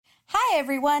Hi,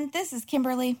 everyone. This is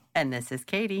Kimberly. And this is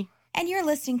Katie. And you're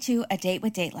listening to A Date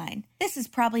with Dateline. This is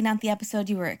probably not the episode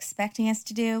you were expecting us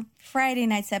to do. Friday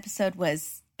night's episode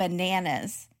was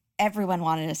bananas. Everyone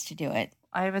wanted us to do it.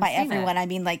 I haven't By seen everyone, it. I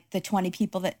mean like the 20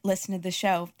 people that listen to the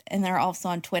show, and they're also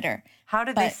on Twitter. How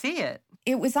did they see it?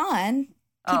 It was on.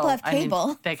 People have cable. I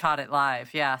mean, they caught it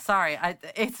live. Yeah, sorry.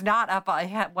 It's not up. It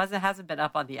hasn't been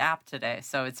up on the app today,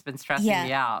 so it's been stressing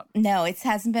me out. No, it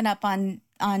hasn't been up on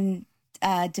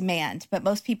demand, but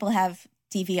most people have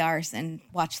DVRs and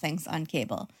watch things on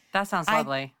cable. That sounds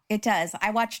lovely. It does. I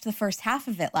watched the first half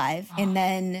of it live and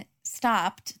then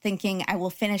stopped thinking I will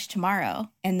finish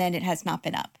tomorrow, and then it has not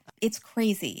been up. It's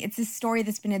crazy. It's a story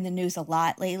that's been in the news a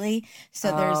lot lately.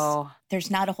 So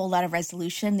there's not a whole lot of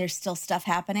resolution. There's still stuff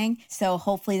happening. So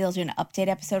hopefully they'll do an update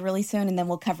episode really soon, and then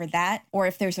we'll cover that. Or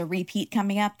if there's a repeat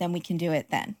coming up, then we can do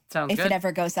it then. Sounds good. If it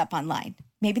ever goes up online.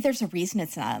 Maybe there's a reason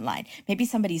it's not online. Maybe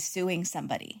somebody's suing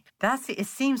somebody. It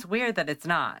seems weird that it's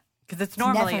not, because it's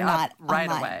normally up right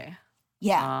online. Away.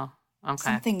 Yeah. Okay.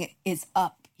 Something is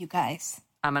up, you guys.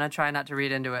 I'm going to try not to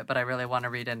read into it, but I really want to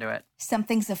read into it.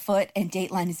 Something's afoot and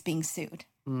Dateline is being sued.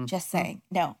 Just saying.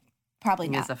 No, probably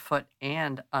not. It's afoot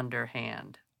and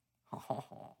underhand.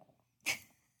 Oh.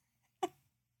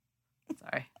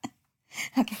 Sorry.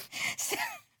 Okay. So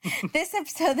this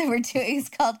episode that we're doing is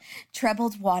called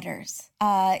Troubled Waters.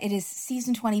 It is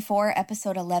season 24,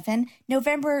 episode 11,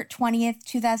 November 20th,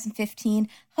 2015,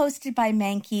 hosted by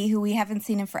Mankey, who we haven't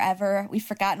seen in forever. We've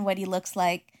forgotten what he looks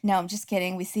like. No, I'm just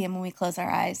kidding. We see him when we close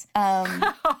our eyes.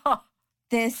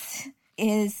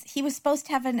 He was supposed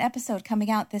to have an episode coming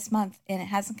out this month, and it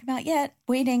hasn't come out yet.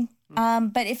 Waiting.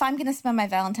 But if I'm going to spend my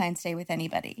Valentine's Day with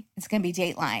anybody, it's going to be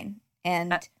Dateline.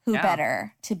 And who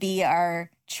better to be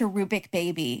our cherubic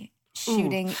baby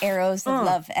shooting arrows of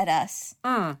love at us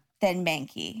than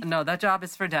Mankey? No, that job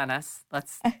is for Dennis.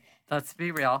 Let's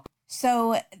be real.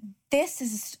 So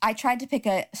I tried to pick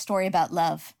a story about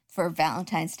love for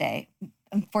Valentine's Day.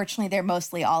 Unfortunately, they're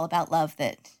mostly all about love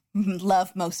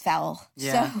most foul.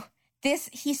 Yeah. So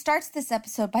he starts this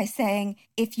episode by saying,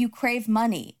 if you crave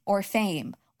money or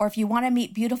fame, or if you want to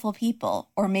meet beautiful people,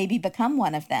 or maybe become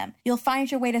one of them, you'll find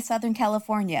your way to Southern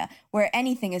California, where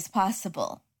anything is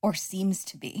possible, or seems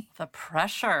to be. The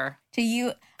pressure.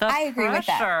 I agree with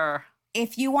that.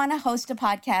 If you want to host a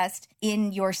podcast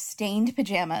in your stained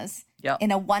pajamas, in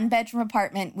a one-bedroom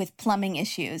apartment with plumbing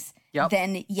issues,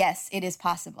 then yes, it is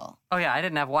possible. Oh, yeah, I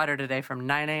didn't have water today from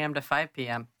 9 a.m. to 5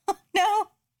 p.m. No.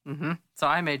 Mm-hmm. So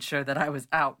I made sure that I was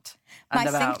out. My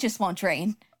sink just won't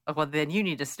drain. Well, then you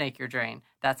need to snake your drain.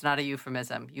 That's not a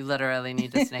euphemism. You literally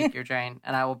need to snake your drain,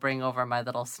 and I will bring over my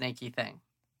little snaky thing.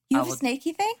 You have a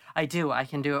snaky thing? I do. I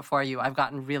can do it for you. I've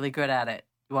gotten really good at it.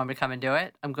 You want me to come and do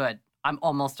it? I'm good. I'm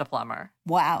almost a plumber.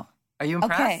 Wow. Are you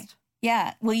impressed? Okay.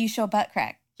 Yeah. Will you show butt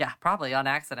crack? Yeah, probably on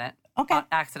accident. Okay.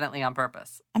 Accidentally on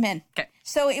purpose. I'm in. Okay.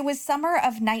 So it was summer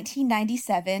of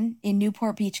 1997 in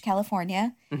Newport Beach,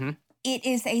 California. Mm-hmm. It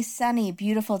is a sunny,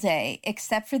 beautiful day,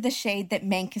 except for the shade that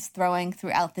Mank is throwing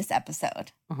throughout this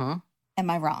episode. Mm-hmm. Am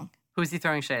I wrong? Who's he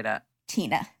throwing shade at?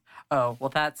 Tina. Oh, well,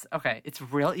 that's okay. It's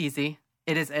real easy.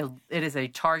 It is a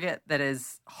target that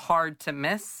is hard to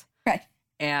miss. Right.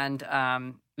 And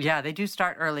they do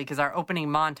start early because our opening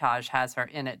montage has her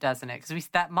in it, doesn't it? Because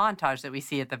that montage that we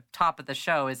see at the top of the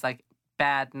show is like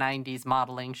bad 90s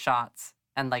modeling shots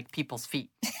and like people's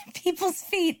feet. People's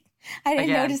feet. I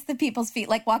didn't notice the people's feet,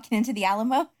 like walking into the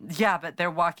Alamo. Yeah, but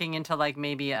they're walking into like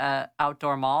maybe a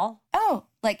outdoor mall. Oh,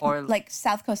 like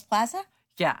South Coast Plaza?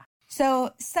 Yeah.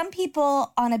 So some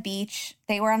people on a beach,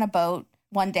 they were on a boat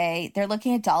one day. They're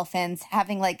looking at dolphins,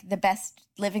 having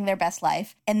living their best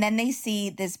life. And then they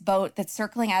see this boat that's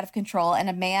circling out of control and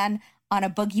a man on a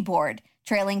boogie board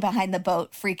trailing behind the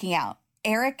boat, freaking out.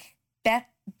 Eric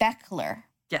Beckler.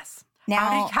 Yes.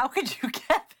 Now, how could you get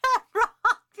that wrong?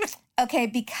 Okay,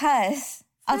 because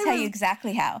I'll tell you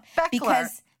exactly how. Beckler.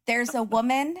 Because there's a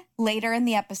woman later in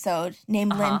the episode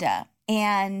named Linda,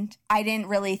 and I didn't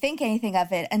really think anything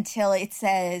of it until it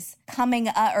says coming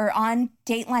up or on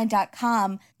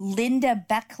Dateline.com, Linda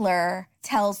Beckler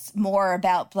tells more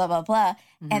about blah, blah, blah.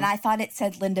 Mm-hmm. And I thought it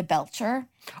said Linda Belcher,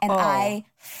 and I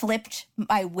flipped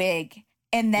my wig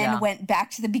and then went back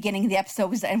to the beginning of the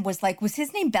episode and was like, was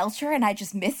his name Belcher and I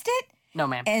just missed it? No,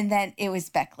 ma'am. And then it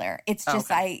was Beckler. It's just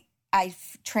I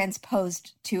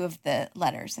transposed two of the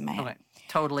letters in my head. Okay.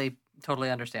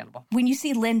 Totally understandable. When you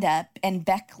see Linda and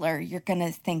Beckler, you're going to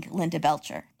think Linda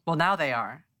Belcher. Well, now they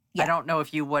are. Yeah. I don't know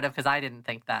if you would have because I didn't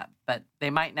think that, but they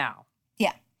might now.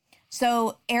 Yeah.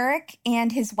 So Eric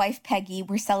and his wife Peggy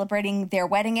were celebrating their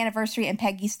wedding anniversary and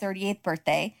Peggy's 38th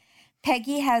birthday.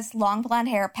 Peggy has long blonde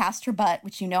hair past her butt,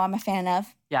 which you know I'm a fan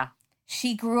of. Yeah.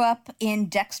 She grew up in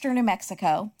Dexter, New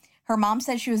Mexico. Her mom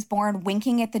said she was born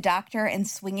winking at the doctor and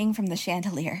swinging from the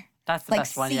chandelier. That's the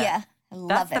best one yet. I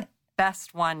love That's it. the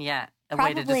best one yet. A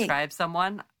Probably. way to describe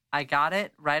someone. I got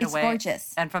it right away. It's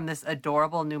gorgeous. And from this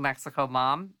adorable New Mexico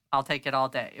mom, I'll take it all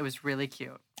day. It was really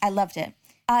cute. I loved it.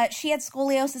 She had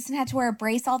scoliosis and had to wear a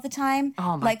brace all the time.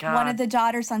 Oh, my like God. one of the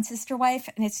daughters on Sister Wife.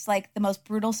 And it's like the most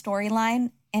brutal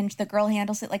storyline. And the girl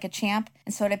handles it like a champ.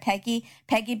 And so did Peggy.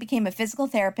 Peggy became a physical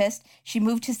therapist. She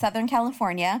moved to Southern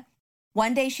California.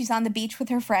 One day she's on the beach with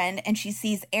her friend and she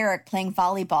sees Eric playing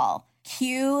volleyball.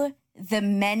 Cue the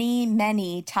many,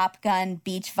 many Top Gun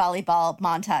beach volleyball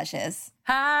montages.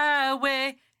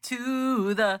 Highway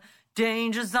to the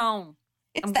danger zone.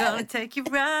 I'm going to take you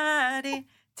riding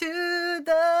to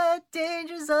the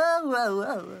danger zone. Whoa,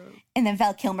 whoa, whoa. And then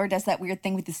Val Kilmer does that weird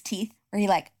thing with his teeth where he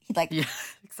yeah,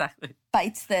 exactly.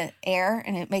 bites the air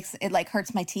and it like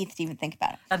hurts my teeth to even think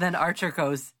about it. And then Archer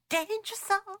goes, danger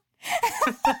zone.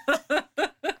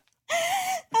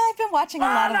 I've been watching a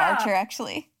lot of Archer,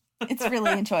 actually. It's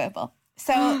really enjoyable.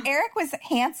 So Eric was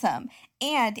handsome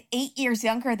and 8 years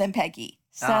younger than Peggy.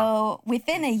 So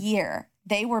within a year,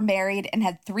 they were married and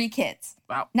had 3 kids.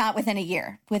 Wow. Not within a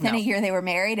year. Within a year, they were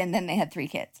married and then they had 3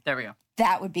 kids. There we go.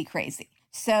 That would be crazy.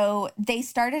 So they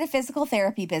started a physical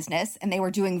therapy business and they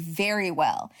were doing very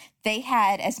well. They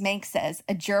had, as Mank says,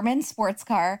 a German sports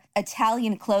car,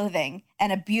 Italian clothing,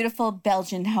 and a beautiful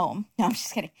Belgian home. No, I'm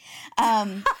just kidding.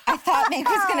 I thought Mank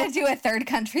was going to do a third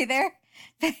country there.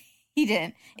 He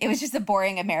didn't. It was just a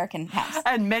boring American house.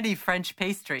 And many French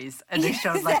pastries. And they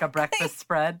showed like a breakfast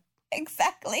spread.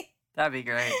 Exactly. That'd be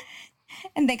great.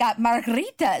 And they got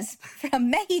margaritas from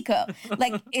Mexico.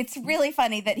 Like, it's really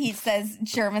funny that he says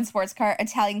German sports car,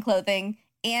 Italian clothing,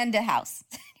 and a house.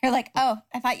 You're like, oh,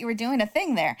 I thought you were doing a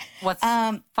thing there. What's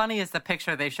funny is the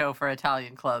picture they show for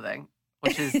Italian clothing,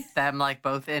 which is them like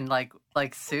both in like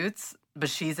suits, but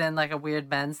she's in like a weird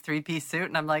men's 3-piece suit.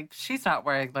 And I'm like, she's not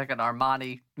wearing like an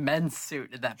Armani men's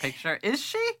suit in that picture. Is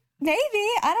she? Maybe.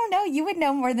 I don't know. You would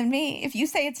know more than me if you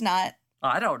say it's not.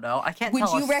 I don't know. I can't Would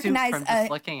tell you a recognize suit from just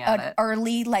looking at it.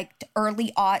 early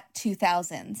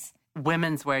 2000s?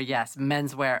 Women's wear, yes.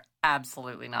 Men's wear,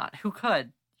 absolutely not. Who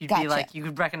could? You'd Gotcha. be like, you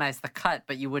could recognize the cut,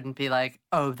 but you wouldn't be like,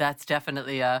 oh, that's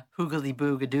definitely a hoogly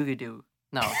booga dooga doo.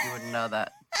 No, you wouldn't know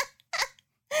that.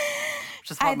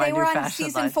 Just what my they new were on fashion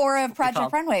season line 4 of Project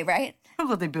called. Runway, right?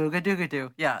 Hoogly booga dooga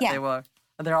doo. Yeah, Yeah. they were.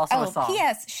 And they're also a song.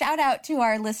 P.S. Shout out to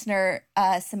our listener,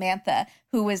 Samantha,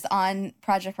 who was on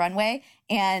Project Runway,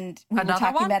 and we were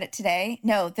talking about it today.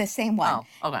 No, the same one.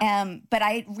 Oh, okay. But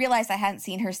I realized I hadn't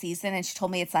seen her season, and she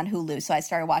told me it's on Hulu, so I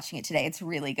started watching it today. It's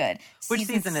really good. Which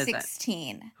season is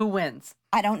 16. it? Who wins?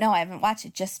 I don't know. I haven't watched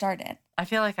it. Just started. I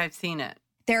feel like I've seen it.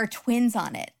 There are twins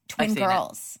on it. Twin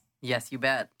girls. Yes, you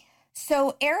bet.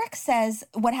 So Eric says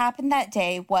what happened that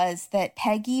day was that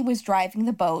Peggy was driving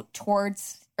the boat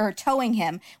towing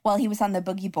him while he was on the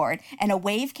boogie board, and a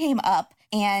wave came up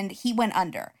and he went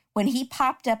under. When he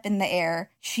popped up in the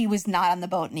air, she was not on the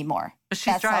boat anymore. But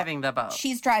she's driving the boat.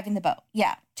 She's driving the boat.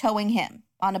 Yeah, towing him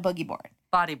on a boogie board.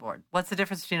 Bodyboard. What's the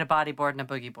difference between a bodyboard and a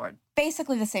boogie board?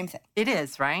 Basically the same thing. It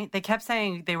is, right? They kept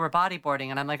saying they were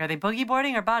bodyboarding, and I'm like, are they boogie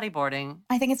boarding or bodyboarding?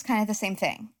 I think it's kind of the same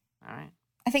thing. All right.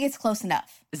 I think it's close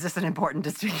enough. Is this an important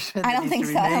distinction? I don't think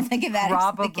so. I don't think that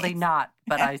Probably not,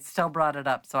 but I still brought it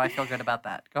up, so I feel good about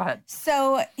that. Go ahead.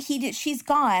 So she's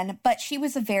gone, but she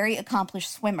was a very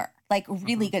accomplished swimmer, like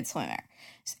really good swimmer.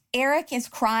 Eric is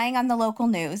crying on the local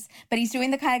news, but he's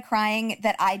doing the kind of crying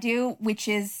that I do, which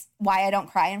is why I don't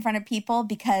cry in front of people,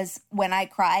 because when I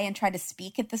cry and try to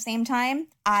speak at the same time,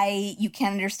 you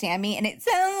can't understand me, and it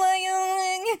sounds like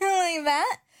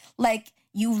that. Like,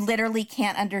 you literally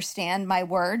can't understand my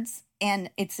words, and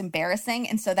it's embarrassing.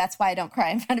 And so that's why I don't cry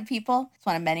in front of people. It's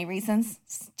one of many reasons,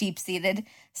 deep-seated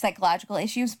psychological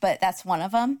issues, but that's one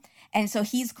of them. And so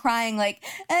he's crying like,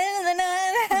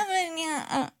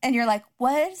 and you're like,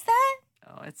 what is that?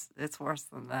 Oh, it's worse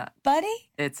than that. Buddy?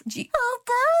 It's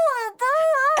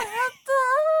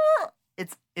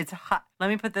hot. Let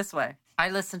me put it this way. I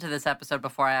listened to this episode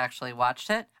before I actually watched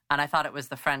it, and I thought it was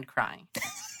the friend crying.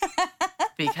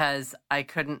 Because I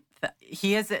couldn't.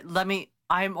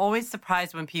 I'm always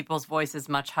surprised when people's voice is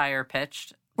much higher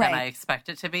pitched than I expect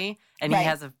it to be. And he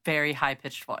has a very high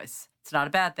pitched voice. It's not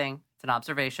a bad thing. It's an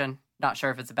observation. Not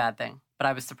sure if it's a bad thing, but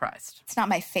I was surprised. It's not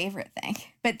my favorite thing.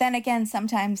 But then again,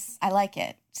 sometimes I like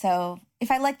it. So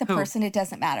if I like the person, it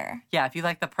doesn't matter. Yeah, if you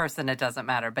like the person, it doesn't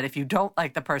matter. But if you don't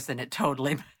like the person, it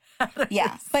totally matters.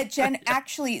 Yeah, but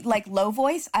actually, like low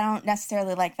voice, I don't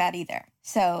necessarily like that either.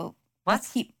 So What?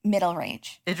 Let's keep middle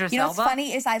range. Idris You know what's Elba?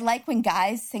 funny is I like when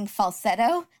guys sing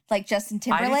falsetto, like Justin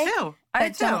Timberlake. I do too.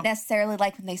 But don't necessarily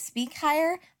like when they speak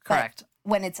higher. Correct. But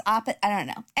when it's opposite, I don't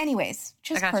know. Anyways,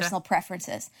 just gotcha. personal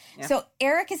preferences. Yeah. So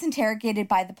Eric is interrogated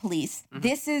by the police. Mm-hmm.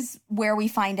 This is where we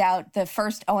find out the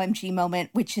first OMG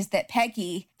moment, which is that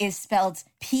Peggy is spelled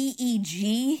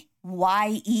Pegye.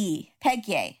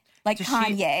 Pegye, like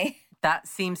Kanye. That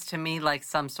seems to me like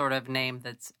some sort of name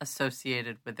that's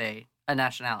associated with a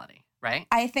nationality, right?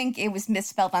 I think it was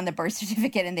misspelled on the birth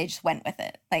certificate and they just went with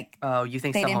it. Like, oh, you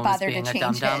think they someone didn't bother was being to a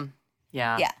change dum-dum? it.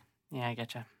 Yeah. Yeah. Yeah, I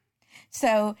getcha.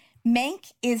 So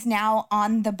Mank is now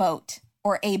on the boat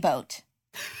or a boat.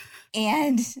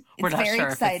 And it's very exciting.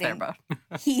 If it's their boat.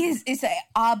 It's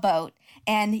a boat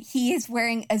and he is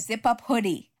wearing a zip up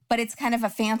hoodie, but it's kind of a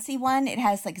fancy one. It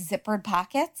has like zippered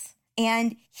pockets.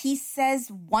 And he says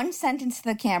one sentence to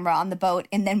the camera on the boat,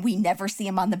 and then we never see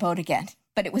him on the boat again.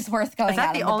 But it was worth going out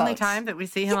on the boat. Is that the only time that we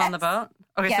see him on the boat?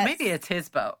 Okay, so maybe it's his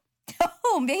boat.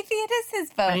 Oh, maybe it is his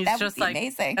boat. That would be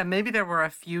amazing. And maybe there were a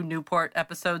few Newport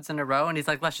episodes in a row, and he's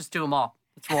like, let's just do them all.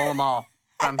 Let's roll them all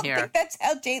from here. I think that's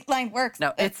how Dateline works.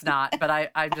 No, it's not,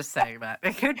 but I'm just saying that.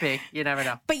 It could be. You never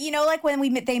know. But you know, like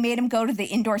when they made him go to the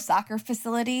indoor soccer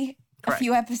facility a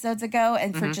few episodes ago,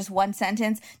 and for just one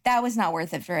sentence, that was not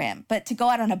worth it for him. But to go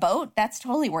out on a boat, that's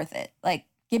totally worth it. Like,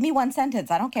 give me one sentence.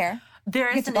 I don't care.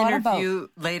 There is an interview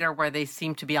later where they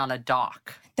seem to be on a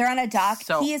dock. They're on a dock.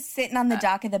 So, he is sitting on the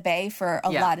dock of the bay for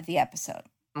a lot of the episode.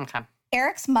 Okay.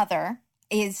 Eric's mother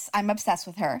I'm obsessed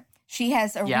with her. She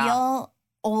has a real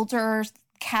older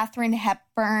Katharine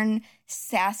Hepburn,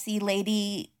 sassy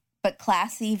lady, but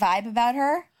classy vibe about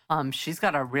her. She's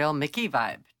got a real Mickey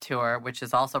vibe to her, which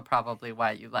is also probably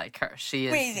why you like her. She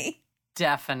is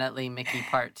definitely Mickey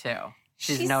part 2.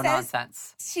 She's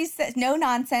nonsense. She says no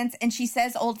nonsense, and she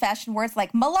says old-fashioned words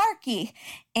like malarkey.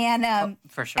 And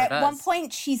for sure at one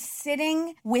point, she's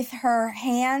sitting with her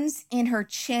hands in her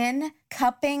chin,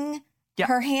 cupping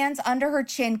her hands under her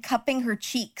chin, cupping her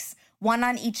cheeks, one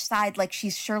on each side, like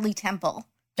she's Shirley Temple.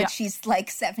 But she's like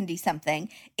 70-something.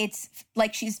 It's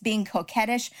like she's being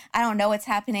coquettish. I don't know what's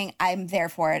happening. I'm there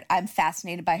for it. I'm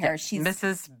fascinated by her. She's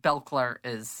Mrs. Belkler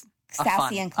is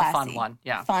sassy and classy. A fun one.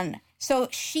 Yeah. Fun. So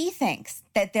she thinks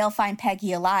that they'll find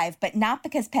Peggy alive, but not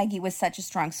because Peggy was such a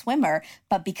strong swimmer,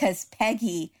 but because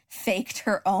Peggy faked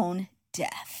her own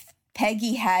death.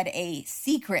 Peggy had a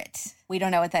secret. We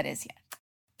don't know what that is yet.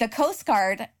 The Coast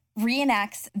Guard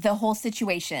reenacts the whole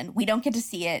situation. We don't get to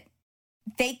see it.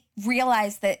 They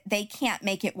realize that they can't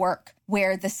make it work,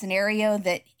 where the scenario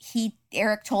that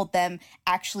Eric told them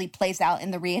actually plays out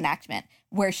in the reenactment,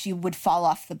 where she would fall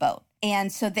off the boat.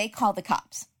 And so they call the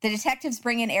cops. The detectives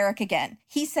bring in Eric again.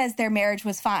 He says their marriage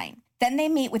was fine. Then they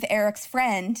meet with Eric's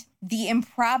friend, the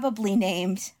improbably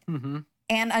named and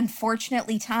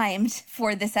unfortunately timed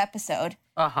for this episode,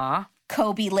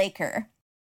 Kobe Laker.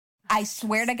 I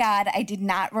swear to God, I did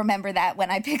not remember that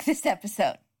when I picked this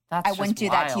episode. I wouldn't do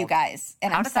that to you guys.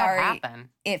 And I'm sorry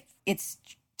if it's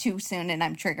too soon and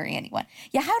I'm triggering anyone.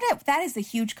 Yeah, that is a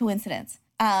huge coincidence.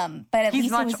 But at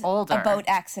least it was older. A boat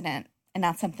accident and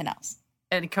not something else.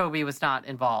 And Kobe was not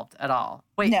involved at all.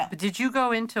 Wait, but did you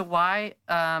go into why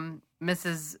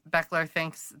Mrs. Beckler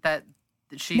thinks that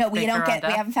she we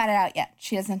haven't found it out yet.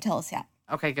 She doesn't tell us yet.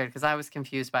 Okay, good, because I was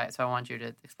confused by it, so I want you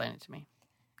to explain it to me.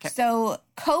 Okay. So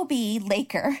Kobe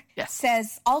Laker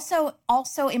says also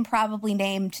improbably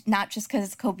named, not just because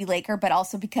it's Kobe Laker, but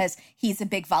also because he's a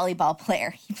big volleyball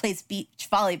player. He plays beach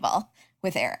volleyball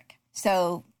with Eric.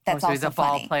 So that's also he's a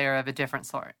funny. ball player of a different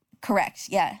sort. Correct,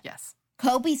 yeah. Yes.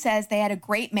 Kobe says they had a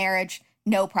great marriage,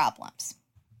 no problems.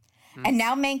 And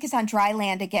now Mank is on dry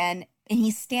land again, and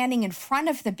he's standing in front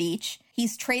of the beach.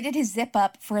 He's traded his zip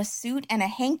up for a suit and a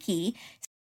hanky.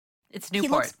 It's Newport.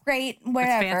 He looks great,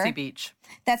 wherever. It's fancy beach.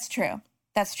 That's true.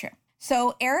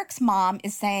 So Eric's mom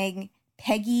is saying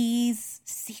Peggy's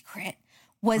secret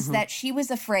was that she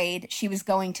was afraid she was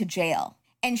going to jail.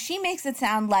 And she makes it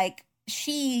sound like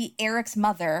Eric's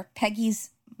mother,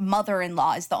 Peggy's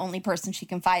mother-in-law, is the only person she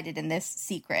confided in this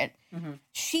secret.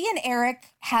 She and Eric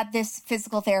had this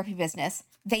physical therapy business.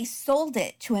 They sold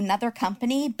it to another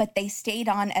company, but they stayed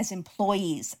on as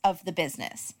employees of the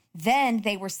business. Then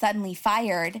they were suddenly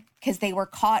fired because they were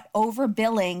caught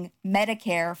overbilling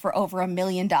Medicare for over $1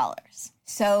 million.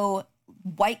 So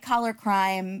white-collar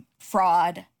crime,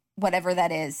 fraud, whatever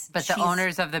that is. But the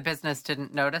owners of the business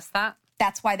didn't notice that?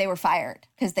 That's why they were fired,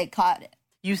 because they caught it.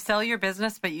 You sell your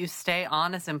business, but you stay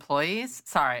on as employees?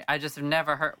 Sorry, I just have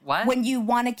never heard. What? When you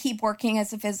want to keep working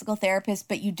as a physical therapist,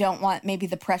 but you don't want maybe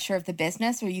the pressure of the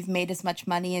business, or you've made as much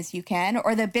money as you can,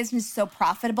 or the business is so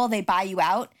profitable they buy you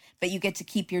out, but you get to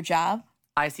keep your job.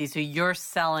 I see. So you're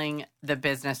selling the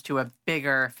business to a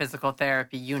bigger physical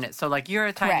therapy unit. So like you're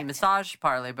a tiny Correct. massage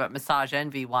parlor, but Massage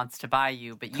Envy wants to buy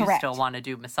you, but you Correct. still want to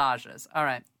do massages. All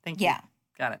right. Thank you. Yeah.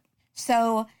 Got it.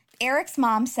 So Eric's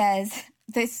mom says,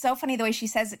 this is so funny the way she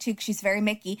says it too, because she's very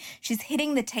Mickey. She's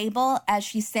hitting the table as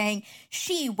she's saying,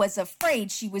 she was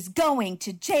afraid she was going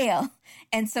to jail.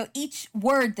 And so each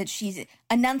word that she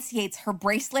enunciates, her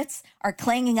bracelets are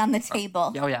clanging on the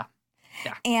table. Oh, yeah.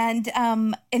 Yeah. And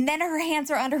then her hands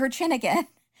are under her chin again.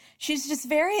 She's just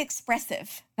very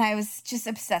expressive. I was just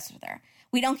obsessed with her.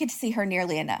 We don't get to see her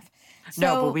nearly enough.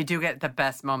 No, but we do get the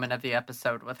best moment of the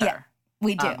episode with her. Yeah,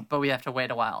 we do. But we have to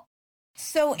wait a while.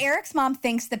 So Eric's mom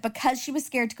thinks that because she was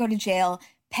scared to go to jail,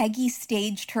 Peggy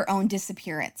staged her own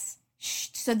disappearance.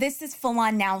 So this is full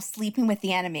on now sleeping with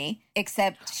the enemy,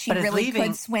 except she really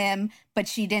could swim, but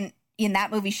she didn't. In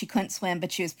that movie, she couldn't swim,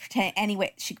 but she was pretending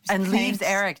anyway. She was and leaves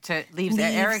Eric to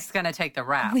Eric's going to take the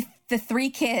rap with the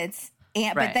 3 kids,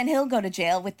 right. But then he'll go to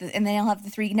jail and then he'll have the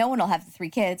 3. No one will have the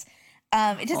 3 kids.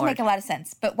 It doesn't make a lot of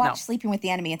sense. But watch Sleeping with the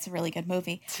Enemy; it's a really good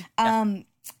movie.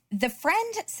 The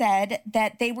friend said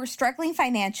that they were struggling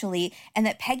financially and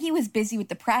that Peggy was busy with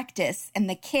the practice and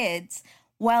the kids,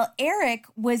 while Eric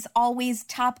was always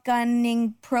Top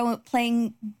Gunning,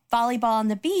 playing volleyball on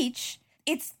the beach.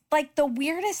 It's like the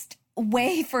weirdest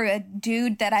way for a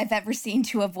dude that I've ever seen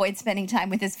to avoid spending time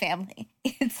with his family.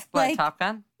 It's like Top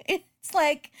Gun? It's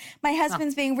like my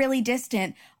husband's being really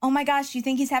distant. Oh my gosh, do you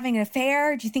think he's having an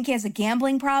affair? Do you think he has a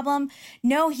gambling problem?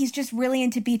 No, he's just really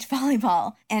into beach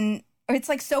volleyball. Or it's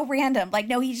like so random. Like,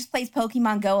 no, he just plays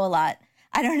Pokemon Go a lot.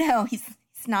 I don't know. He's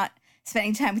not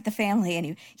spending time with the family.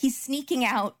 And he's sneaking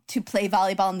out to play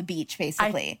volleyball on the beach,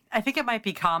 basically. I think it might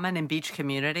be common in beach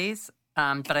communities.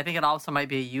 But I think it also might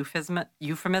be a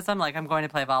euphemism, like I'm going to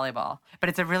play volleyball. But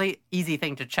it's a really easy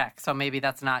thing to check, so maybe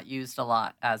that's not used a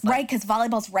lot. Right, because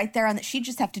volleyball's right there she'd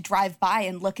just have to drive by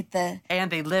and look at the...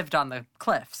 And they lived on the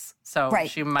cliffs, so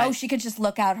right. She might... she could just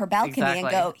look out her balcony and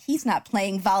go, he's not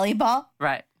playing volleyball.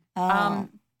 Right. Oh.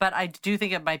 But I do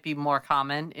think it might be more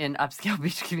common in upscale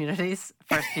beach communities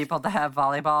for people to have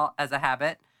volleyball as a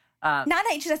habit. Not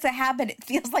just as a habit, it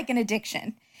feels like an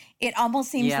addiction. It almost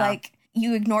seems like...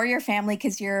 You ignore your family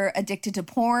because you're addicted to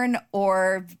porn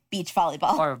or beach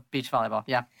volleyball. Or beach volleyball,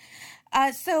 yeah.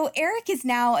 So Eric is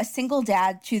now a single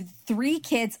dad to 3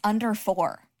 kids under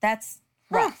 4. That's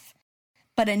rough.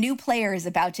 But a new player is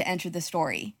about to enter the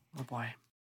story. Oh, boy.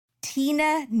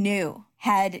 Tina New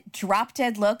had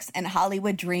drop-dead looks and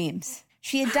Hollywood dreams.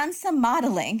 She had done some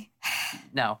modeling.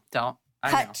 No, don't.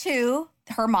 Cut to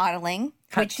her modeling,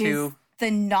 which is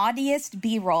the naughtiest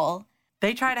B-roll.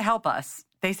 They try to help us.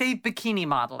 They say bikini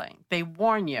modeling. They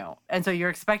warn you. And so you're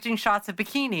expecting shots of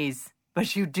bikinis,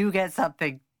 but you do get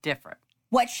something different.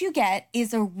 What you get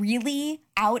is a really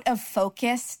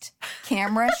out-of-focused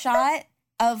camera shot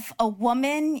of a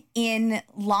woman in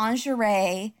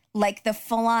lingerie, like the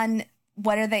full-on,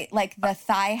 what are they, like the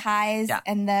thigh highs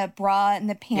and the bra and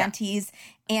the panties.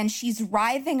 Yeah. And she's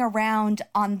writhing around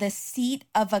on the seat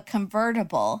of a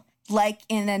convertible, like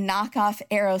in a knockoff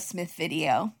Aerosmith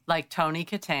video. Like Tony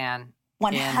Katan.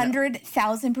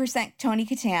 100,000% Tony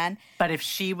Katan. But if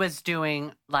she was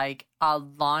doing like a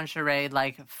lingerie,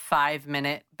 like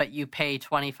 5-minute, but you pay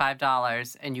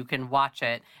 $25 and you can watch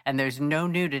it and there's no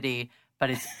nudity, but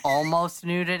it's almost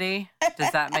nudity.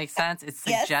 Does that make sense? It's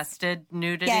suggested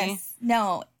nudity. Yes.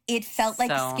 No, it felt like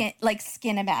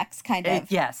Skinemax kind of.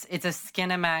 Yes, it's a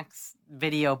Skinemax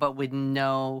video, but with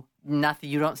nothing.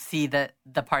 You don't see the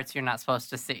parts you're not supposed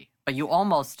to see, but you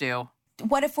almost do.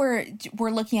 What if we're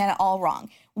looking at it all wrong?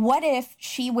 What if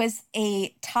she was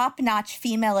a top-notch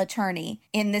female attorney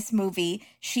in this movie?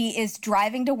 She is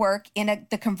driving to work in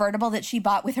the convertible that she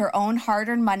bought with her own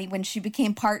hard-earned money when she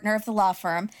became partner of the law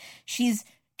firm. She's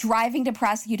driving to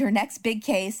prosecute her next big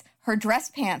case. Her dress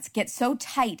pants get so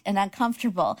tight and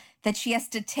uncomfortable that she has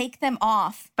to take them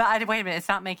off. But wait a minute, it's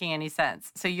not making any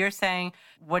sense. So you're saying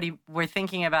we're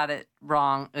thinking about it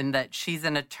wrong in that she's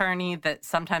an attorney that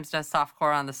sometimes does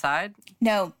softcore on the side?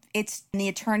 No, it's the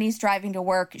attorney's driving to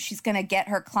work. She's going to get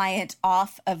her client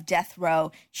off of death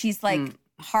row. She's like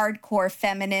hardcore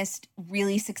feminist,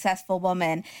 really successful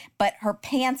woman, but her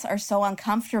pants are so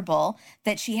uncomfortable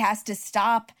that she has to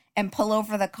stop and pull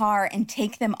over the car and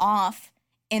take them off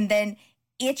and then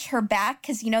itch her back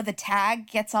because, the tag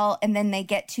gets all, and then they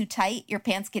get too tight. Your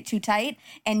pants get too tight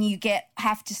and you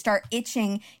have to start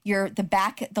itching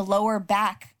the lower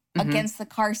back against the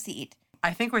car seat.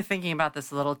 I think we're thinking about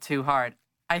this a little too hard.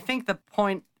 I think the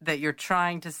point that you're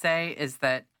trying to say is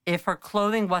that if her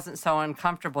clothing wasn't so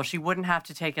uncomfortable, she wouldn't have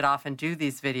to take it off and do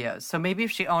these videos. So maybe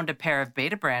if she owned a pair of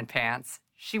Beta brand pants,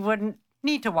 she wouldn't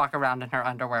need to walk around in her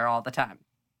underwear all the time.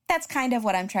 That's kind of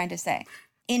what I'm trying to say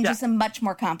in just a much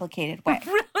more complicated way.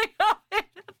 Really?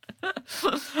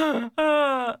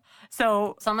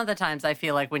 So some of the times I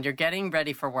feel like when you're getting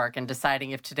ready for work and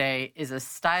deciding if today is a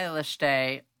stylish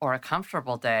day or a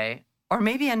comfortable day, or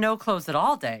maybe a no clothes at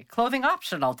all day, clothing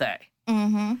optional day.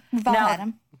 Mm-hmm. We've all had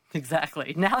them.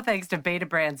 Exactly. Now, thanks to Beta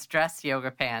Brand's dress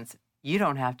yoga pants, you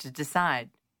don't have to decide.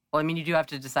 Well, I mean, you do have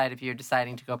to decide if you're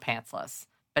deciding to go pantsless.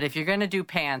 But if you're going to do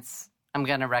pants, I'm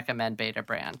going to recommend Beta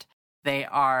Brand. They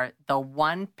are the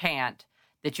one pant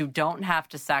that you don't have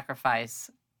to sacrifice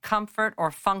comfort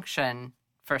or function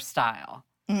for style.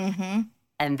 Mm-hmm.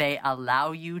 And they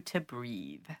allow you to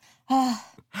breathe.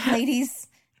 Ladies,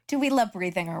 do we love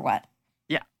breathing or what?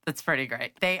 Yeah, that's pretty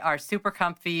great. They are super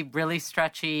comfy, really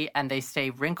stretchy, and they stay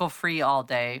wrinkle-free all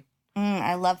day.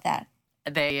 I love that.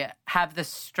 They have the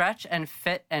stretch and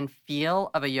fit and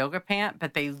feel of a yoga pant,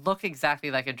 but they look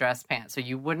exactly like a dress pant, so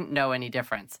you wouldn't know any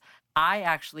difference. I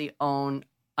actually own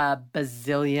a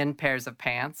bazillion pairs of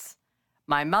pants.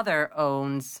 My mother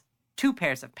owns 2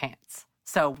 pairs of pants.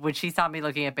 So when she saw me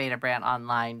looking at Beta Brand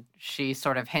online, she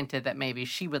sort of hinted that maybe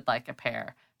she would like a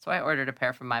pair. So I ordered a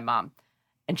pair from my mom,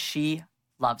 and she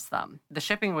loves them. The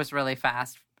shipping was really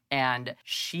fast, and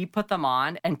she put them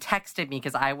on and texted me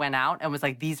because I went out and was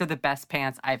like, these are the best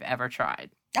pants I've ever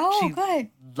tried. Oh, she good.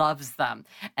 Loves them.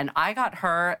 And I got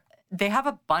her, they have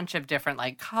a bunch of different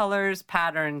like colors,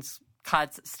 patterns,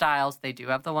 cuts, styles. They do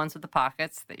have the ones with the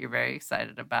pockets that you're very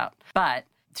excited about. But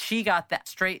she got that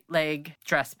straight leg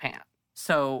dress pant.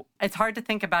 So it's hard to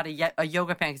think about a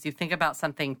yoga pant because you think about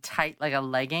something tight like a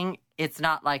legging. It's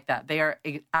not like that. They are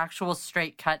actual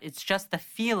straight cut. It's just the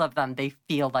feel of them. They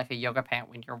feel like a yoga pant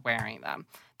when you're wearing them.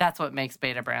 That's what makes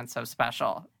Beta Brand so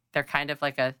special. They're kind of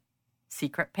like a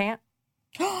secret pant.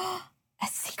 A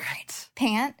secret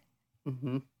pant?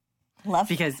 Mm-hmm. Love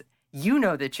because that. You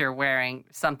know that you're wearing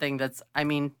something that's, I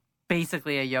mean,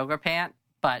 basically a yoga pant,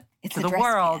 but it's to the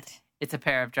world, it's a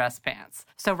pair of dress pants.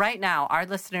 So right now, our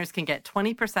listeners can get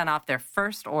 20% off their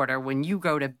first order when you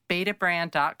go to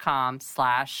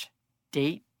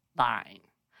betabrand.com/dateline.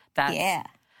 That's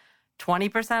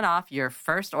 20% off your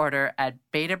first order at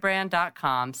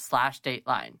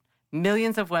betabrand.com/dateline.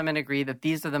 Millions of women agree that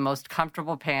these are the most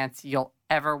comfortable pants you'll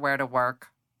ever wear to work.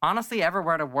 Honestly, ever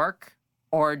wear to work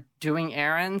or doing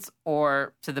errands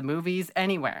or to the movies,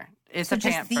 anywhere. It's so a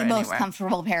pant for just the anywhere. most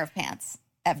comfortable pair of pants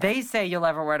ever. They say you'll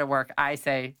ever wear to work. I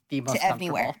say the most to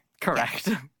comfortable. Anywhere. Correct.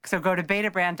 Yeah. So go to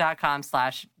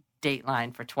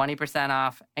betabrand.com/dateline for 20%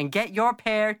 off and get your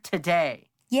pair today.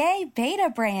 Yay, Beta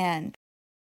Brand.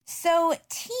 So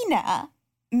Tina,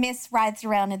 Miss rides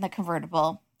around in the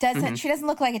convertible. She doesn't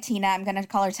look like a Tina. I'm going to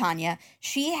call her Tanya.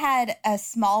 She had a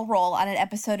small role on an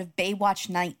episode of Baywatch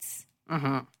Nights,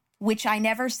 which I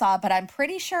never saw, but I'm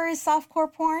pretty sure is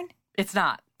softcore porn. It's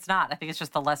not. It's not. I think it's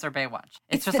just the lesser Baywatch.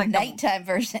 It's just the like nighttime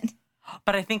version.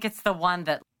 But I think it's the one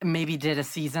that maybe did a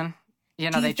season. You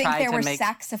know, Do you they tried think there to were make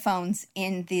saxophones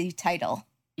in the title?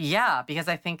 Yeah, because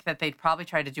I think that they'd probably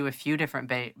try to do a few different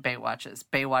Baywatches.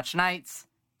 Baywatch Nights,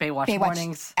 Baywatch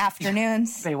Mornings.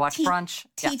 Afternoons. Baywatch Brunch.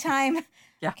 Tea time.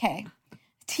 Yeah. Okay.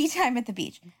 Tea time at the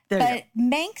beach. But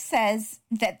Mank says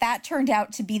that turned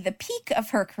out to be the peak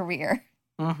of her career.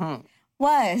 Mm-hmm.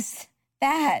 Was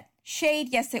that shade?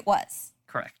 Yes, it was.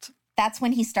 Correct. That's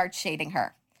when he starts shading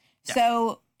her. Yeah.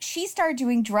 So she started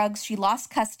doing drugs. She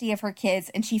lost custody of her kids,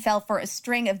 and she fell for a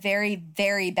string of very,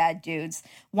 very bad dudes.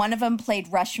 One of them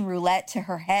played Russian roulette to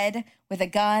her head with a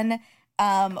gun.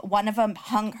 One of them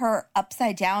hung her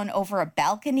upside down over a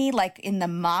balcony, like in the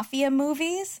mafia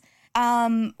movies.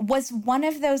 Was one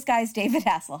of those guys David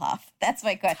Hasselhoff? That's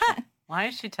my question. Why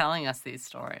is she telling us these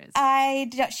stories?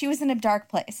 She was in a dark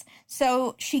place.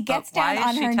 So she gets down on her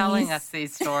knees. Why is she telling us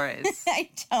these stories? I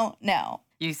don't know.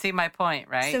 You see my point,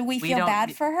 right? So we feel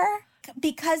bad for her?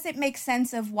 Because it makes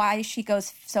sense of why she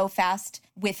goes so fast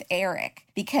with Eric.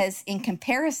 Because in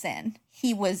comparison,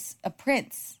 he was a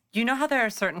prince. You know how there are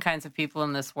certain kinds of people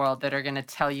in this world that are going to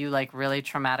tell you like really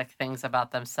traumatic things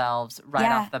about themselves right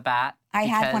off the bat? I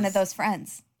had one of those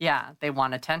friends. Yeah, they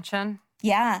want attention.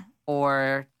 Yeah.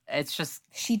 Or it's just...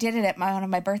 She did it at one of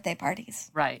my birthday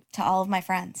parties. Right. To all of my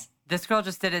friends. This girl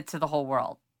just did it to the whole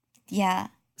world. Yeah.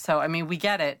 So, I mean, we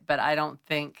get it, but I don't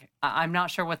think... I'm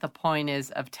not sure what the point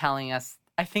is of telling us.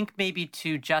 I think maybe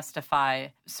to justify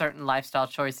certain lifestyle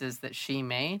choices that she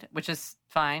made, which is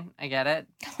fine. I get it.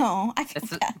 Oh, I feel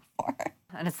bad for her.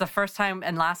 And it's the first time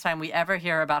and last time we ever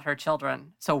hear about her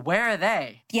children. So where are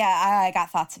they? Yeah, I got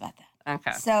thoughts about that.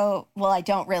 Okay. So, well, I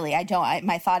don't really.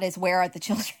 My thought is, where are the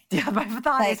children? Yeah, my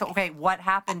thought is, okay, what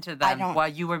happened to them while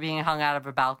you were being hung out of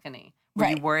a balcony? Were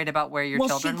you worried about where your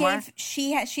children were?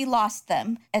 She lost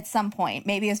them at some point.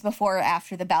 Maybe it was before or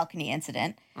after the balcony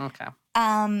incident. Okay.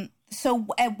 So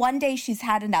at one day she's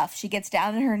had enough. She gets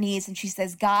down on her knees and she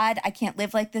says, God, I can't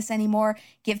live like this anymore.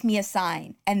 Give me a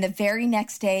sign. And the very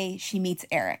next day she meets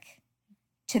Eric.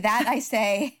 To that I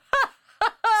say,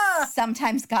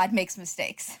 sometimes God makes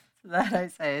mistakes. That I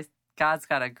say, God's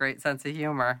got a great sense of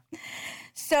humor.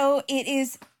 So it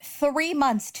is 3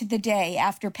 months to the day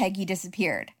after Peggy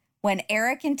disappeared when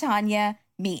Eric and Tanya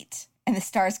meet and the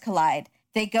stars collide.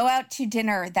 They go out to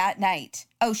dinner that night.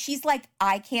 Oh, she's like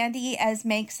eye candy, as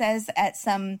Mank says, at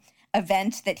some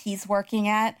event that he's working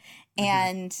at.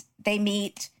 And they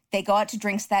meet, they go out to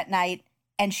drinks that night,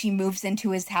 and she moves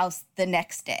into his house the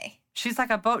next day. She's like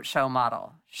a boat show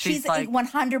model. She's like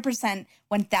 100%,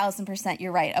 1,000%,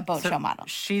 you're right, a boat show model.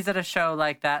 She's at a show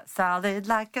like that, solid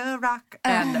like a rock.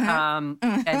 And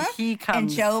he comes. And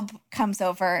Job comes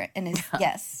over and is,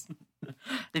 yes.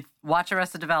 Watch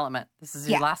Arrested Development. This is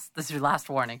your last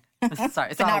warning.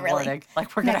 Sorry, it's not a really. warning.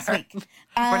 Like we're not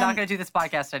going to do this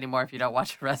podcast anymore if you don't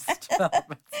watch Arrested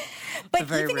Development. It's a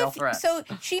very real threat. So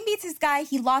she meets this guy.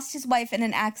 He lost his wife in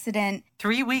an accident.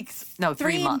 3 weeks. No,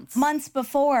 3 months. 3 months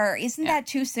before. Isn't that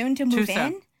too soon to move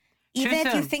in? Even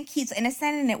if you think he's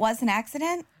innocent and it was an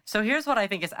accident? So here's what I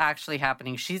think is actually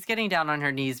happening. She's getting down on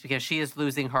her knees because she is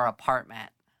losing her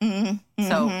apartment.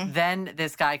 So then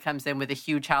this guy comes in with a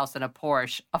huge house and a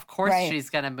Porsche. Of course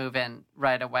she's going to move in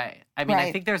right away. I mean,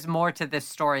 I think there's more to this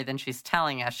story than she's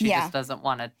telling us. She just doesn't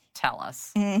want to tell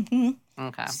us.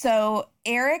 Okay. So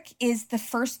Eric is the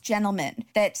first gentleman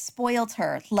that spoiled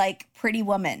her like Pretty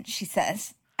Woman, she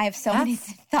says. I have so many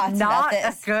thoughts about this.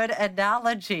 Not a good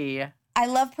analogy. I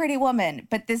love Pretty Woman,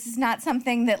 but this is not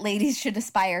something that ladies should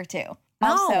aspire to. No.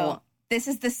 Also, this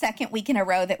is the second week in a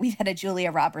row that we've had a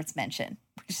Julia Roberts mention,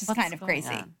 which is kind of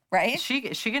crazy, right? Is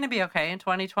she going to be okay in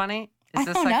 2020? Is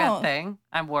this like a thing?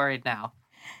 I'm worried now.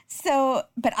 So,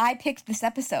 but I picked this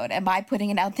episode. Am I putting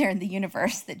it out there in the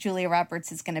universe that Julia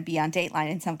Roberts is going to be on Dateline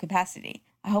in some capacity?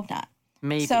 I hope not.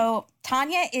 Maybe. So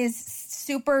Tanya is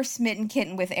super smitten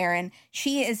kitten with Aaron.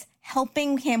 She is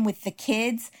helping him with the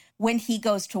kids when he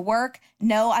goes to work.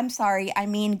 No, I'm sorry. I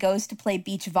mean, goes to play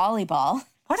beach volleyball.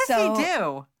 What does he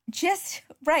do? Just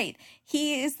right.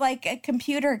 He is like a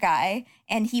computer guy,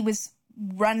 and he was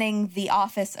running the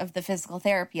office of the physical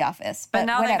therapy office. But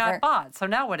now whatever. They got bought. So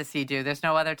now what does he do? There's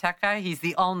no other tech guy? He's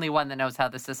the only one that knows how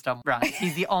the system runs.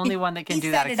 He's the only one that can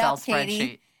do that Excel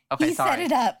spreadsheet. Okay, he set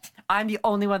it up. I'm the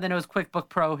only one that knows QuickBook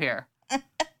Pro here.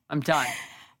 I'm done.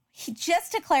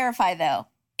 Just to clarify, though,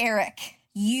 Eric,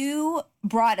 you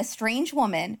brought a strange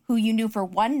woman who you knew for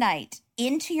one night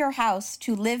into your house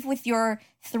to live with your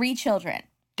 3 children.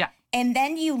 Yeah. And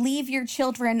then you leave your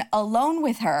children alone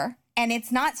with her. And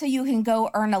it's not so you can go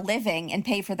earn a living and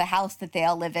pay for the house that they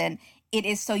all live in. It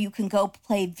is so you can go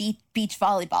play beach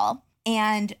volleyball.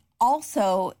 And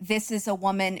also, this is a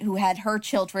woman who had her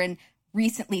children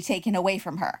recently taken away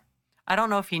from her. I don't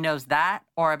know if he knows that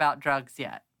or about drugs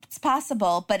yet. It's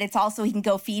possible, but it's also he can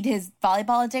go feed his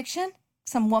volleyball addiction.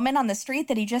 Some woman on the street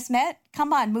that he just met.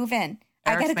 Come on, move in.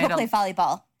 I got to go play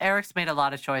volleyball. Eric's made a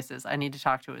lot of choices. I need to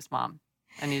talk to his mom.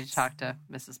 I need to talk to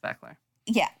Mrs. Beckler.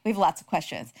 Yeah, we have lots of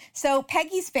questions. So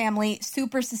Peggy's family,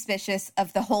 super suspicious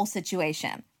of the whole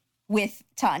situation with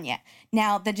Tanya.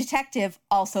 Now, the detective,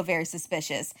 also very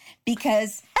suspicious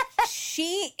because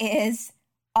she is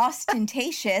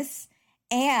ostentatious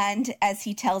and, as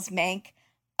he tells Mank,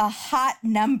 a hot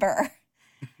number.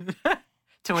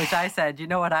 To which I said, you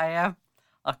know what I am?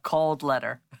 A cold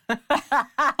letter. Oh,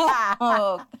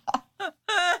 God.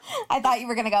 I thought you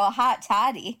were going to go a hot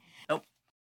toddy. Nope.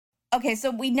 Okay,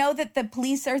 so we know that the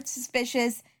police are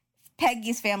suspicious.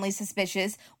 Peggy's family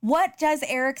suspicious. What does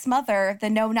Eric's mother, the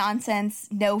no-nonsense,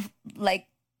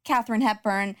 Katharine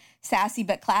Hepburn, sassy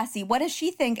but classy, what does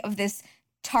she think of this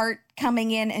tart coming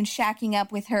in and shacking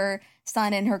up with her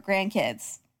son and her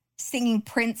grandkids? Singing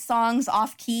Prince songs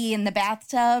off-key in the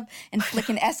bathtub and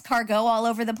flicking escargot all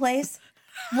over the place?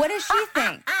 What does she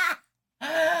think?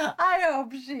 I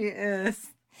hope she is.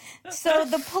 So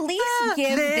the police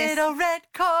give Little red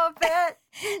Corvette.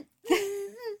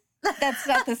 That's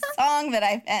not the song that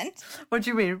I meant. What'd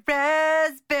you mean?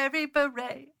 Raspberry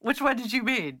Beret. Which one did you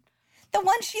mean? The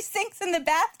one she sings in the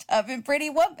bathtub in Pretty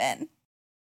Woman.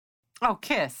 Oh,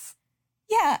 Kiss.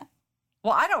 Yeah.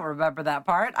 Well, I don't remember that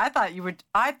part.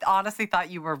 I honestly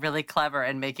thought you were really clever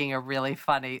and making a really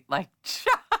funny, joke.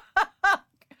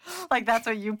 Like that's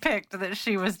what you picked, that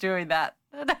she was doing that.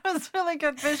 And that was really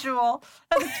good visual.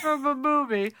 And it's from a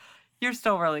movie. You're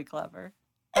still really clever.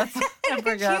 I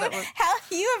forgot it was. How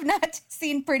you have not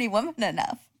seen Pretty Woman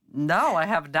enough. No, I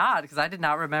have not, because I did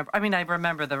not remember. I mean, I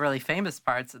remember the really famous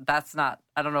parts. That's not,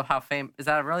 I don't know how famous. Is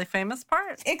that a really famous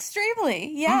part?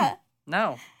 Extremely, yeah.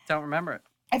 No, don't remember it.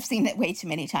 I've seen it way too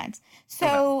many times.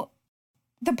 So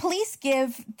the police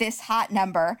give this hot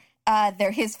number,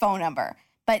 they're his phone number,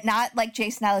 but not like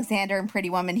Jason Alexander in Pretty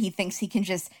Woman. He thinks he can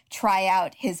just try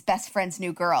out his best friend's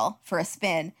new girl for a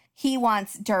spin. He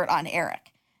wants dirt on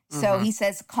Eric. So he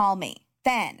says, call me.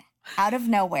 Then, out of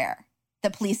nowhere, the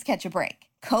police catch a break.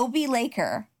 Kobe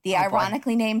Laker, the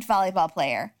ironically named volleyball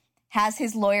player, has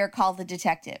his lawyer call the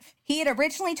detective. He had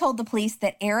originally told the police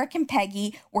that Eric and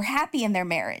Peggy were happy in their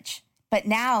marriage. But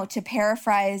now, to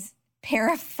paraphrase.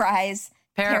 Parafries.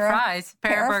 Thank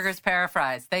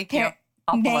you.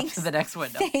 I'll pull up to the next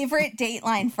window. Favorite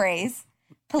Dateline phrase.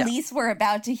 Police were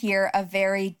about to hear a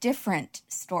very different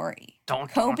story.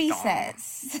 Kobe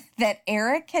says that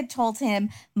Eric had told him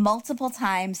multiple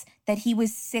times that he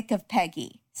was sick of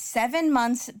Peggy. 7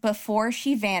 months before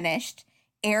she vanished,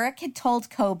 Eric had told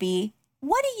Kobe,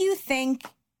 "What do you think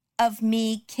of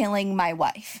me killing my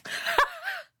wife?"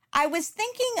 "I was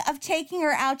thinking of taking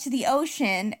her out to the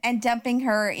ocean and dumping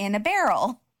her in a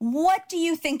barrel. What do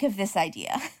you think of this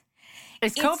idea?"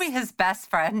 Is Kobe his best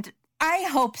friend? I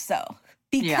hope so.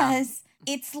 Because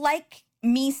it's like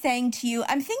me saying to you,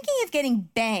 "I'm thinking of getting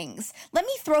bangs. Let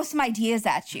me throw some ideas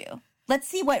at you. Let's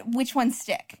see which ones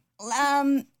stick."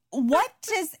 What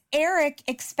does Eric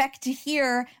expect to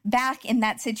hear back in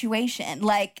that situation?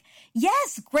 Like,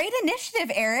 "Yes, great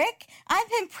initiative, Eric. I'm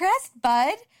impressed,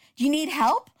 bud. Do you need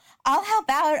help? I'll help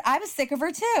out. I was sick of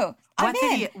her too. What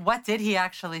did he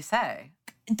actually say?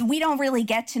 We don't really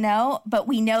get to know, but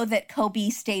we know that Kobe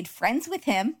stayed friends with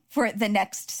him for the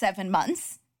next 7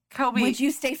 months. Kobe, would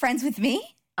you stay friends with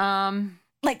me?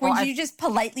 Would you just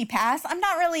politely pass? I'm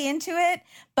not really into it,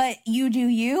 but you do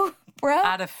you, bro.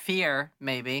 Out of fear,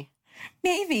 maybe.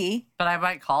 Maybe. But I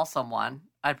might call someone.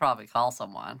 I'd probably call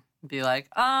someone. Be like,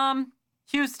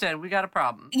 Houston, we got a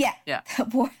problem. Yeah. Yeah.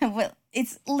 Well,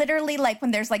 it's literally like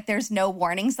when there's no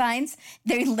warning signs.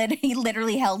 He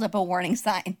literally held up a warning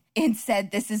sign and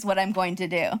said, "This is what I'm going to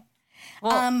do."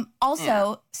 Well,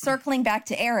 circling back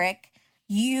to Eric,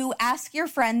 you ask your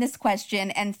friend this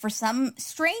question, and for some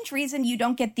strange reason, you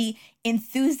don't get the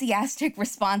enthusiastic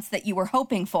response that you were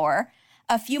hoping for.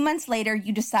 A few months later,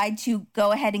 you decide to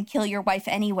go ahead and kill your wife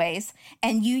anyways,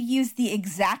 and you use the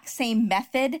exact same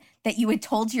method that you had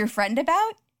told your friend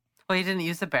about. Well, you didn't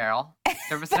use a barrel.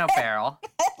 There was no barrel.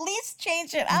 At least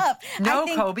change it up. No,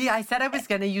 Kobe, I said I was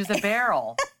going to use a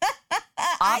barrel.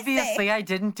 Obviously, I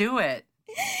didn't do it.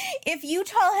 If you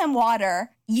tell him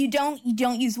water, you don't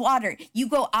use water. You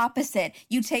go opposite.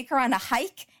 You take her on a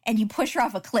hike and you push her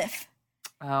off a cliff.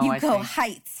 Oh, you go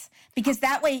heights. Because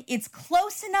that way it's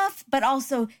close enough, but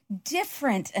also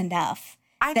different enough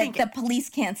that the police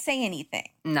can't say anything.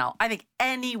 No, I think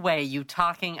any way you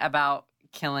talking about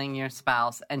killing your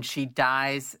spouse and she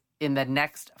dies in the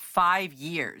next 5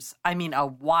 years, I mean a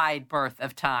wide berth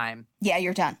of time. Yeah,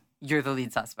 you're done. You're the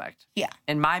lead suspect. Yeah.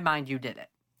 In my mind, you did it.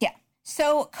 Yeah.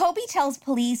 So Kobe tells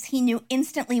police he knew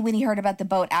instantly when he heard about the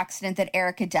boat accident that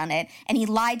Eric had done it, and he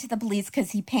lied to the police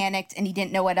because he panicked and he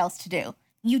didn't know what else to do.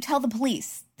 You tell the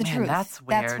police the truth. That's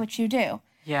weird. That's what you do.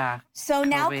 Yeah. So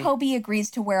now Kobe agrees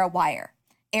to wear a wire.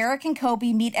 Eric and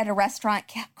Kobe meet at a restaurant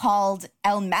called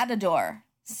El Matador,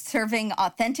 serving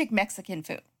authentic Mexican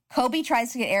food. Kobe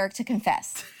tries to get Eric to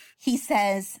confess. He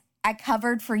says, "I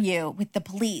covered for you with the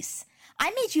police.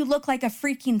 I made you look like a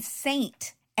freaking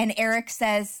saint." And Eric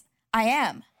says, "I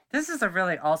am." This is a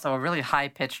really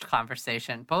high-pitched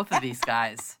conversation. Both of these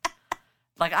guys.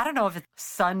 Like, I don't know if it's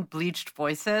sun-bleached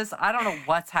voices. I don't know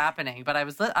what's happening, but I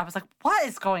was like, what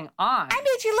is going on? I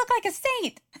made you look like a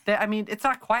saint. I mean, it's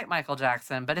not quite Michael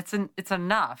Jackson, but it's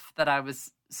enough that I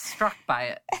was struck by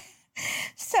it.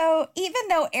 So even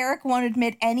though Eric won't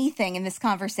admit anything in this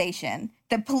conversation,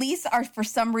 the police are for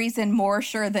some reason more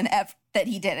sure than ever that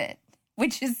he did it,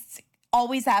 which is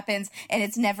always happens, and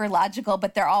it's never logical,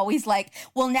 but they're always like,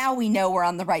 well, now we know we're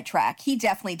on the right track. He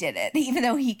definitely did it, even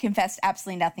though he confessed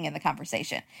absolutely nothing in the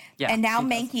conversation. Yeah, and now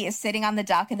Mankey is sitting on the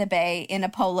dock of the bay in a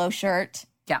polo shirt,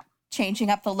 changing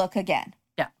up the look again.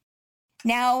 Yeah.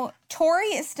 Now, Tori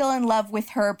is still in love with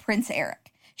her Prince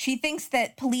Eric. She thinks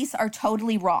that police are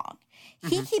totally wrong.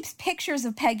 He keeps pictures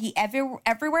of Peggy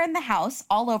everywhere in the house,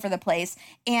 all over the place.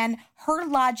 And her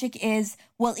logic is,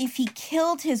 well, if he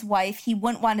killed his wife, he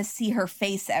wouldn't want to see her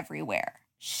face everywhere.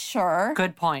 Sure.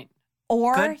 Good point.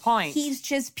 Or he's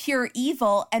just pure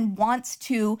evil and wants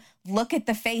to look at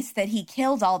the face that he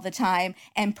killed all the time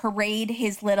and parade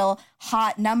his little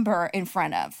hot number in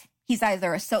front of. He's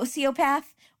either a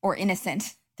sociopath or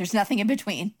innocent. There's nothing in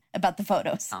between about the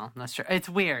photos. Oh, that's true. It's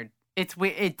weird. It's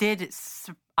weird.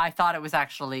 I thought it was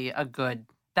actually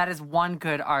that is one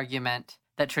good argument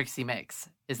that Trixie makes,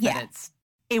 is that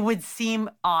it would seem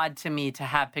odd to me to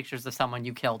have pictures of someone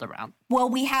you killed around. Well,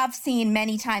 we have seen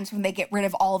many times when they get rid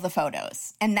of all the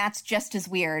photos, and that's just as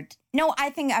weird. No,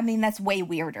 I mean, that's way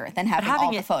weirder than having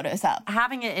all the photos up.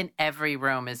 Having it in every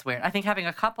room is weird. I think having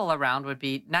a couple around would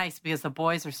be nice because the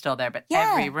boys are still there, but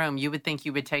every room you would think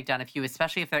you would take down a few,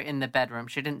 especially if they're in the bedroom.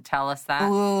 She didn't tell us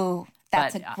that. Ooh,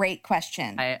 that's a great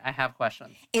question. I have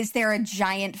questions. Is there a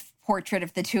giant portrait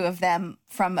of the two of them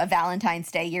from a Valentine's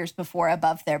Day years before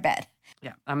above their bed?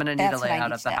 Yeah, I'm going to need a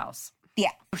layout of the house. Yeah.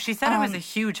 She said it was a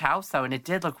huge house, though, and it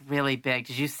did look really big.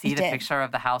 Did you see the picture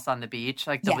of the house on the beach,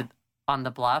 on the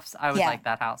bluffs? I would like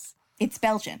that house. It's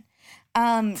Belgian.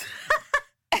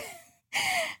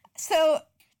 So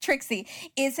Trixie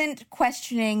isn't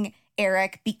questioning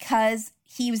Eric because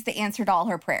he was the answer to all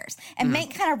her prayers. And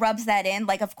Mank kind of rubs that in.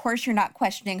 Like, of course you're not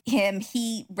questioning him.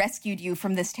 He rescued you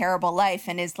from this terrible life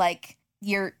and is like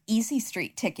your easy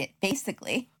street ticket,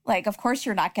 basically. Like, of course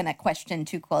you're not going to question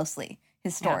too closely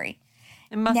his story.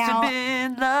 Yeah. It must have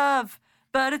been love,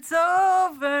 but it's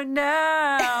over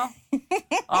now.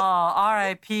 Oh,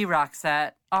 R.I.P.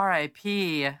 Roxette.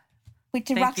 R.I.P. Wait,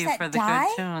 did Thank Roxette you for the die?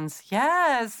 good tunes.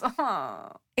 Yes.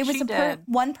 Oh, it was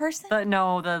one person?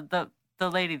 The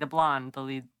lady, the blonde, the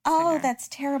lead Oh, singer. that's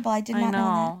terrible. I did not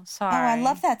know that. Sorry. Oh, I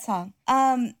love that song.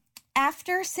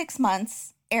 After 6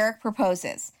 months, Eric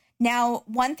proposes. Now,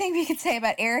 one thing we could say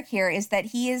about Eric here is that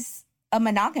he is a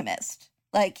monogamist.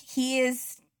 Like,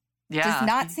 does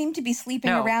not seem to be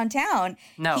sleeping around town.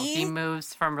 No, he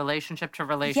moves from relationship to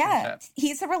relationship. Yeah,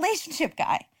 he's a relationship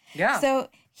guy. Yeah. So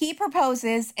he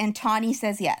proposes, and Tawny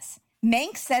says yes.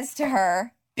 Mank says to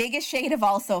her, biggest shade of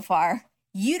all so far,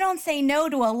 you don't say no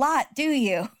to a lot, do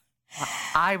you?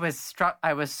 I was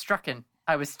strucken.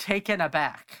 I was taken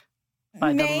aback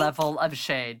by the level of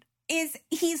shade.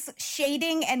 He's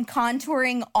shading and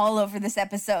contouring all over this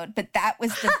episode, but that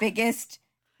was the biggest,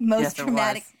 most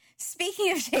dramatic.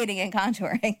 Speaking of shading and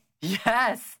contouring.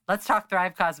 Yes. Let's talk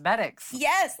Thrive Cosmetics.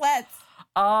 Yes, let's.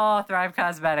 Oh, Thrive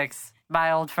Cosmetics.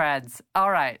 My old friends.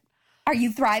 All right. Are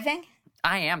you thriving?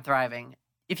 I am thriving.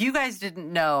 If you guys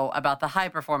didn't know about the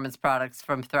high-performance products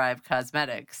from Thrive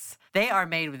Cosmetics, they are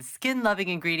made with skin-loving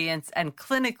ingredients and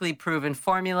clinically proven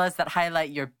formulas that highlight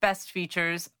your best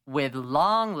features with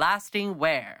long-lasting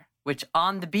wear, which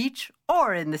on the beach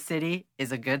or in the city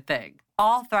is a good thing.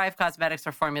 All Thrive Cosmetics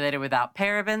are formulated without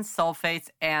parabens, sulfates,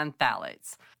 and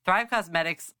phthalates. Thrive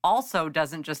Cosmetics also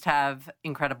doesn't just have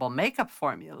incredible makeup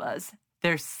formulas.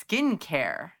 Their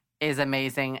skincare is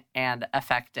amazing and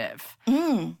effective.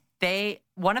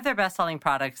 One of their best-selling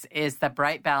products is the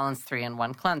Bright Balance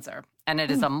 3-in-1 Cleanser. And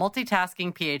it is a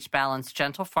multitasking pH-balanced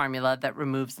gentle formula that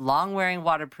removes long-wearing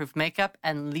waterproof makeup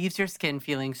and leaves your skin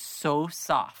feeling so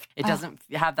soft. It doesn't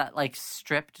have that, like,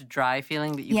 stripped, dry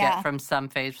feeling that you get from some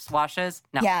face washes.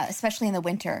 No. Yeah, especially in the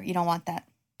winter. You don't want that.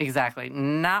 Exactly.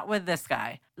 Not with this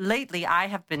guy. Lately, I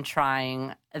have been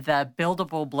trying the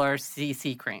Buildable Blur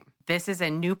CC Cream. This is a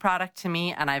new product to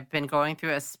me, and I've been going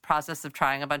through a process of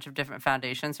trying a bunch of different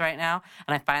foundations right now.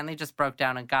 And I finally just broke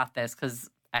down and got this because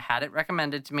I had it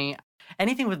recommended to me.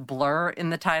 Anything with blur in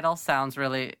the title sounds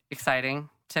really exciting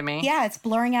to me. Yeah, it's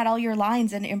blurring out all your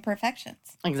lines and imperfections.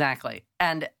 Exactly.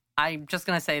 And I'm just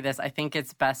going to say this. I think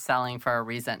it's best selling for a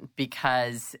reason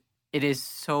because it is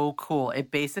so cool.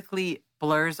 It basically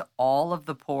blurs all of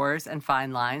the pores and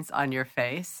fine lines on your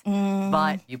face,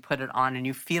 but you put it on and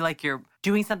you feel like you're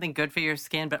doing something good for your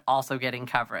skin, but also getting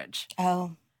coverage.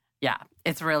 Oh. Yeah,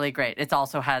 it's really great. It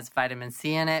also has vitamin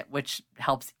C in it, which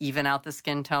helps even out the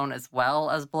skin tone as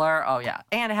well as blur. Oh, yeah.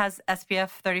 And it has SPF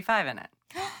 35 in it.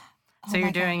 So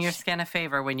you're doing your skin a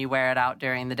favor when you wear it out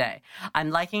during the day. I'm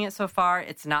liking it so far.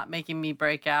 It's not making me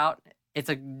break out. It's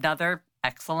another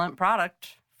excellent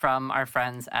product from our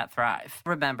friends at Thrive.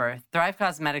 Remember, Thrive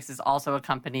Cosmetics is also a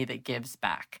company that gives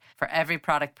back. For every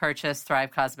product purchased,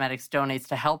 Thrive Cosmetics donates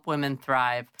to help women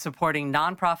thrive, supporting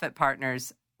nonprofit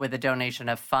partners with a donation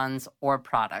of funds or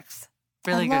products.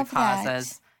 Really good causes.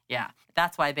 That. Yeah.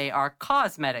 That's why they are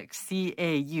cosmetics.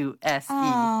 C-A-U-S-E.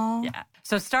 Aww. Yeah.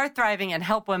 So start thriving and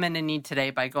help women in need today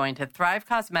by going to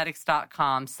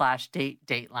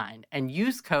thrivecosmetics.com/dateline and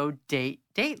use code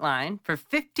DATEDATELINE for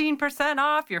 15%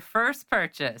 off your first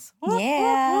purchase. Yeah.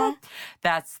 Whoop, whoop.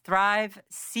 That's Thrive,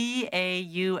 C-A-U-S-E,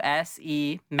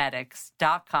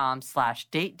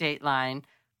 medics.com/dateline,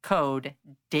 code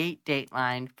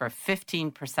DATEDATELINE for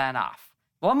 15% off.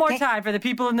 One more time for the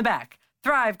people in the back.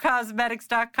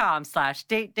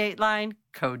 ThriveCosmetics.com/dateline,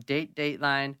 code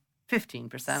DATEDATELINE,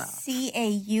 15% off.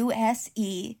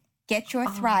 C-A-U-S-E. Get your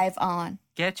Thrive on.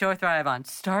 Get your Thrive on.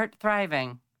 Start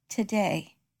thriving.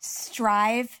 today.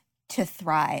 Strive to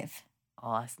thrive.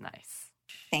 Oh, that's nice.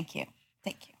 Thank you.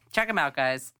 Thank you. Check them out,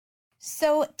 guys.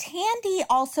 So Tandy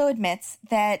also admits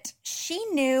that she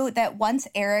knew that once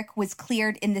Eric was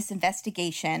cleared in this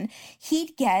investigation,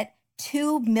 he'd get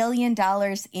 $2 million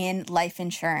in life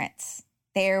insurance.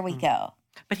 There we go.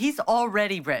 But he's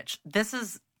already rich. This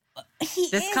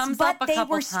comes up a couple times. But they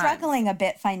were struggling a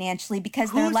bit financially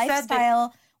because their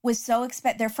lifestyle was so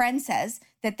expensive. Their friend says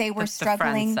that they were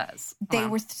struggling.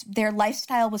 Their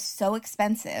lifestyle was so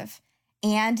expensive,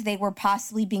 and they were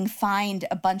possibly being fined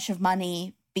a bunch of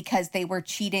money because they were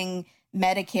cheating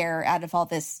Medicare out of all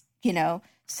this,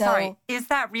 So, sorry, is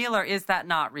that real or is that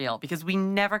not real? Because we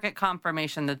never get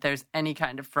confirmation that there's any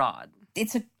kind of fraud.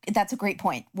 That's a great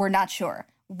point. We're not sure.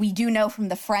 We do know from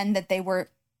the friend that they were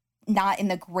not in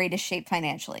the greatest shape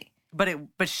financially.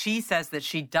 But she says that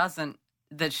she doesn't,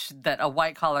 that a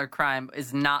white collar crime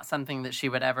is not something that she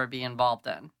would ever be involved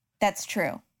in. That's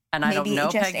true. And I don't know,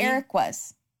 Maybe just Peggy, Eric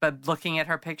was. But looking at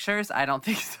her pictures, I don't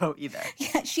think so either.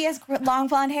 Yeah, she has long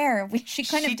blonde hair. She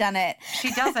couldn't have done it.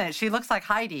 She doesn't. She looks like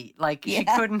Heidi. She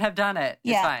couldn't have done it.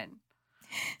 It's fine.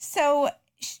 So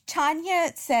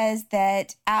Tanya says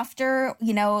that after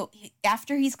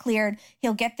he's cleared,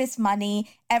 he'll get this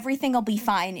money. Everything will be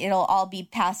fine. It'll all be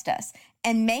past us.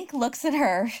 And Mank looks at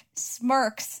her,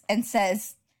 smirks, and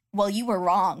says, well, you were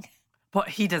wrong. But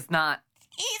he does not.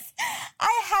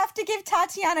 I have to give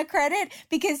Tatiana credit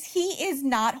because he is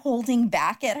not holding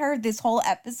back at her this whole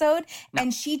episode. No.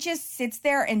 And she just sits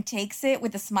there and takes it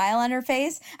with a smile on her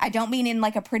face. I don't mean in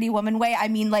like a pretty woman way. I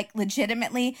mean like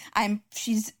legitimately,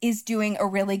 she's doing a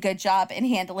really good job in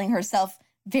handling herself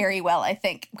very well, I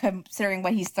think, considering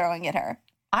what he's throwing at her.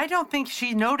 I don't think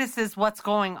she notices what's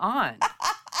going on.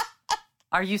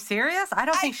 Are you serious? I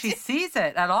don't think she sees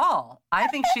it at all. I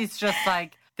think she's just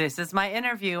like, this is my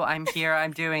interview. I'm here.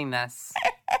 I'm doing this.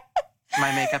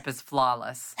 My makeup is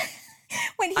flawless.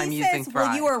 When he says,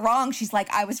 well, you were wrong, she's like,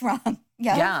 I was wrong.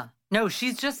 Yeah. No,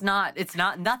 she's just not.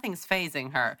 Nothing's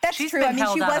phasing her. That's true. I mean,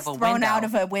 she was thrown out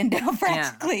of a window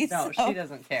practically. Yeah. No, she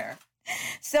doesn't care.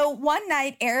 So one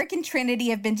night, Eric and Trinity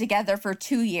have been together for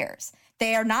 2 years.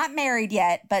 They are not married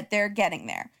yet, but they're getting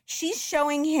there. She's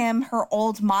showing him her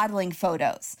old modeling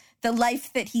photos, the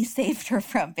life that he saved her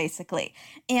from, basically.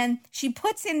 And she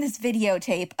puts in this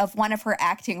videotape of one of her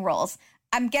acting roles.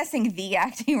 I'm guessing the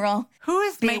acting role. Who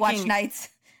is Baywatch Nights?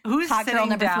 Who's Hot sitting Girl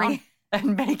number down 3.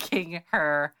 and making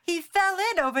her, he fell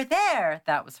in over there.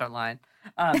 That was her line.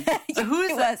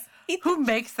 Who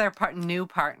makes their new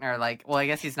partner, like, well, I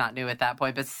guess he's not new at that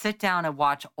point, but sit down and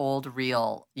watch old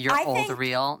reel, old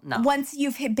reel? No. Once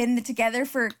you've been together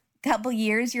for a couple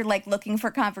years, you're like looking for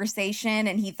conversation,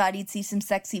 and he thought he'd see some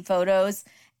sexy photos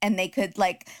and they could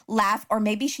like laugh, or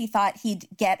maybe she thought he'd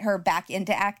get her back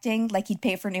into acting, like he'd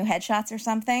pay for new headshots or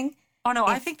something. Oh, no,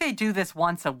 I think they do this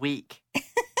once a week. Look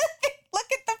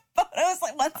at the photos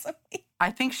like once a week. I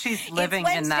think she's living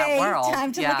in that world.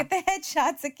 Time to look at the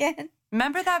headshots again.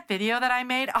 Remember that video that I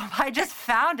made? Oh, I just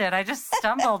found it. I just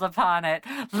stumbled upon it.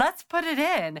 Let's put it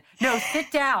in. No,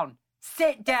 sit down.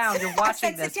 Sit down. You're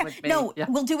watching this with me. No,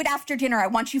 we'll do it after dinner. I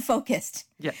want you focused.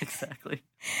 Yeah, exactly.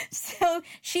 So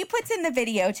she puts in the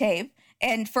videotape.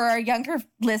 And for our younger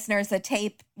listeners, a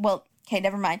tape, well, okay,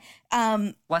 never mind.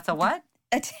 What's a what?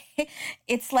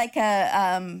 It's like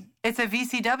a... It's a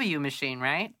VCW machine,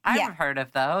 right? I've heard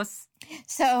of those.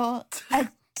 So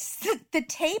the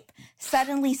tape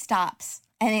suddenly stops,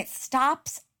 and it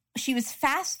stops. She was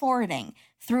fast forwarding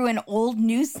through an old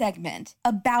news segment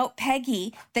about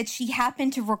Peggy that she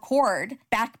happened to record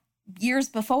back years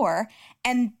before,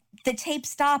 and the tape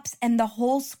stops and the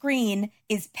whole screen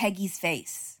is Peggy's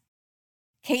face.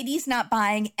 Katie's not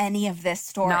buying any of this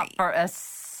story. Not for a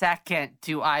second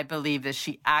do I believe that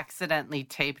she accidentally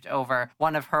taped over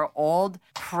one of her old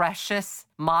precious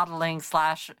modeling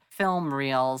 / film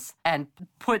reels and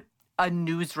put a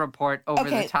news report over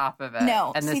the top of it.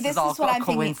 No, and this is all a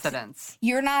coincidence.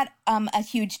 You're not a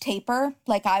huge taper.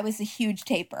 Like I was a huge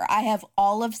taper. I have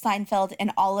all of Seinfeld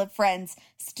and all of Friends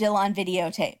still on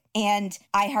videotape. And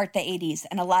I heart the 80s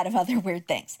and a lot of other weird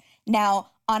things.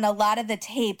 Now, on a lot of the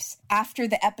tapes, after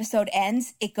the episode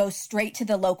ends, it goes straight to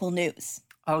the local news.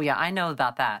 Oh, yeah, I know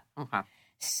about that. Okay.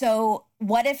 So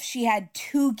what if she had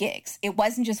 2 gigs? It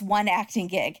wasn't just one acting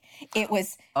gig. It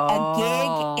was a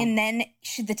gig, and then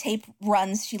the tape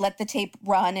runs. She let the tape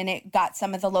run, and it got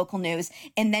some of the local news.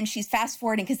 And then she's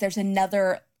fast-forwarding because there's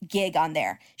another gig on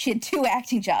there. She had 2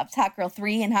 acting jobs, Hot Girl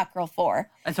 3 and Hot Girl 4.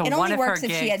 And so it only works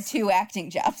if she had 2 acting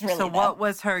jobs, really. So what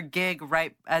was her gig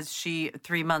right as 3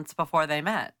 months before they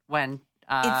met when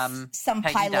It's some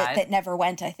Peggy pilot died. that never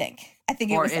went, I think. I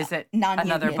think it Or was is it non-union.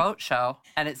 another boat show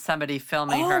and it's somebody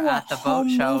filming her at the boat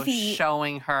show, movie.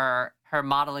 showing her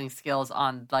modeling skills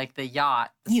on like the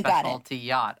yacht, the You got it. specialty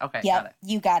yacht. Okay, Yep,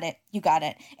 got it. You got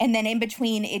it. And then in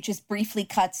between, it just briefly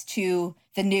cuts to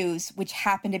the news, which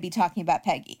happened to be talking about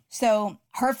Peggy. So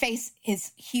her face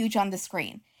is huge on the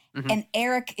screen. Mm-hmm. And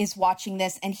Eric is watching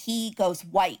this and he goes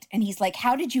white. And he's like,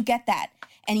 how did you get that?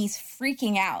 And he's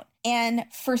freaking out. And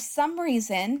for some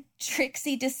reason,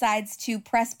 Trixie decides to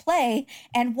press play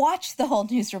and watch the whole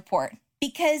news report.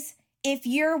 Because if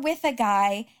you're with a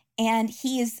guy and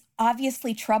he is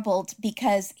obviously troubled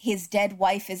because his dead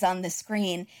wife is on the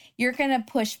screen, you're going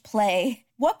to push play.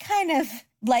 What kind of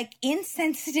like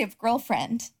insensitive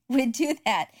girlfriend would do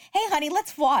that? Hey, honey,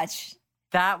 let's watch.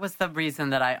 That was the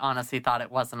reason that I honestly thought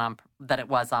it was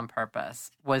on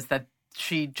purpose, was that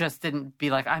she just didn't be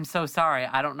like, I'm so sorry,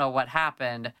 I don't know what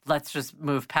happened, let's just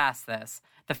move past this.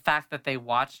 The fact that they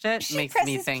watched it makes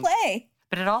me think play.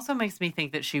 But it also makes me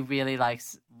think that she really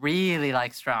likes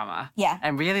drama. Yeah.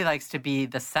 And really likes to be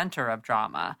the center of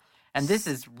drama. And this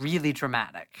is really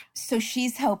dramatic. So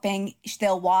she's hoping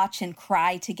they'll watch and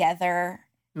cry together.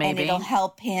 Maybe. And it'll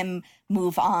help him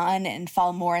move on and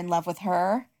fall more in love with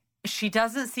her. She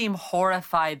doesn't seem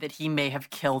horrified that he may have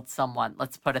killed someone.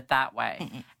 Let's put it that way.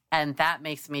 Mm-mm. And that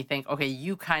makes me think, okay,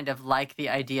 you kind of like the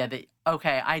idea that,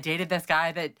 okay, I dated this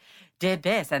guy that did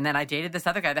this, and then I dated this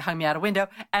other guy that hung me out a window,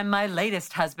 and my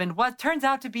latest husband turns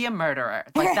out to be a murderer.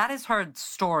 Like, that is her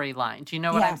storyline. Do you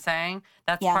know what I'm saying?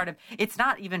 That's part of, it's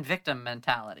not even victim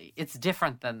mentality. It's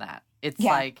different than that. It's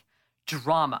like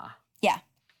drama. Yeah.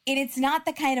 And it's not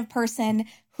the kind of person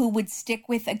who would stick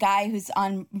with a guy who's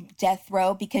on death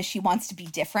row because she wants to be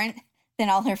different than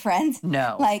all her friends.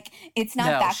 No. Like, it's not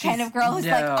that kind of girl who's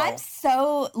like, I'm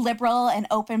so liberal and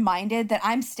open-minded that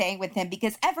I'm staying with him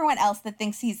because everyone else that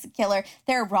thinks he's a killer,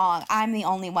 they're wrong. I'm the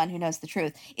only one who knows the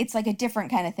truth. It's like a different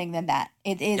kind of thing than that.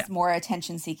 It is more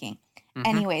attention-seeking. Mm-hmm.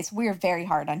 Anyways, we're very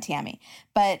hard on Tammy.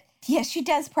 But, yes, she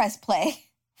does press play,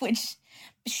 which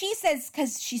she says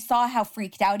because she saw how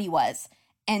freaked out he was.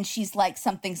 And she's like,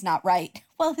 something's not right.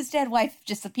 Well, his dead wife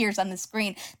just appears on the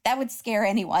screen. That would scare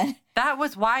anyone. That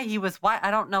was why he was white. I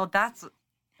don't know. That's,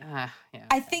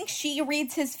 I think she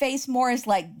reads his face more as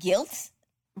like guilt.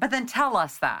 But then tell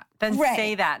us that. Then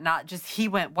say that, not just he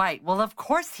went white. Well, of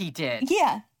course he did.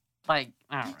 Yeah. Like,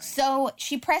 all right. So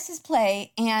she presses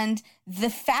play, and the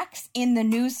facts in the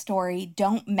news story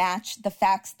don't match the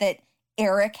facts that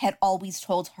Eric had always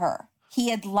told her. He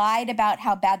had lied about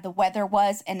how bad the weather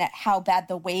was and how bad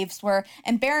the waves were.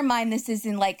 And bear in mind, this is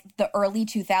in like the early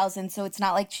 2000s, so it's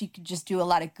not like she could just do a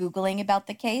lot of Googling about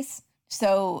the case.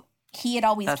 So he had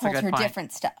always told her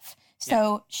different stuff.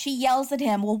 So she yells at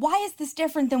him, well, why is this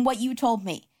different than what you told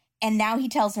me? And now he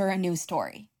tells her a new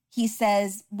story. He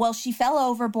says, well, she fell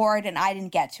overboard and I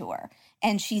didn't get to her.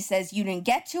 And she says, you didn't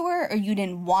get to her or you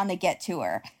didn't want to get to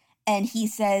her? And he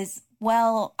says,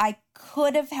 well, I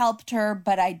could have helped her,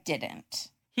 but I didn't.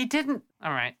 He didn't.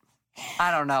 All right. I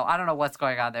don't know. I don't know what's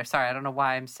going on there. Sorry. I don't know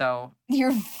why I'm so.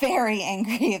 You're very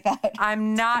angry about it.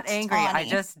 I'm not angry. I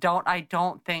just don't. I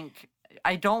don't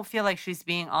feel like she's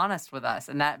being honest with us.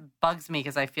 And that bugs me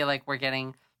because I feel like we're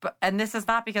getting. And this is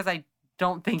not because I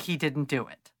don't think he didn't do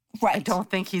it. Right. I don't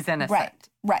think he's innocent.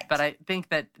 Right. But I think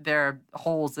that there are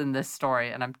holes in this story,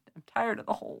 and I'm tired of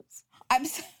the holes.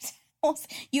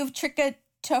 You have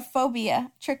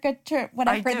trichotophobia,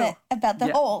 whatever about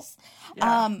the holes.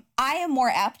 Yeah. I am more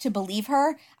apt to believe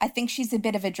her. I think she's a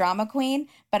bit of a drama queen,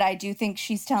 but I do think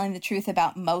she's telling the truth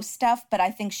about most stuff, but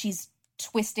I think she's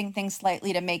twisting things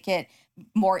slightly to make it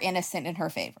more innocent in her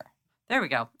favor. There we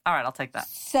go. All right, I'll take that.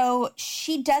 So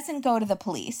she doesn't go to the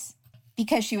police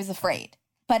because she was afraid.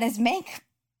 But as Mank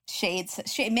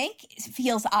Mank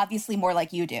feels obviously more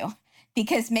like you do,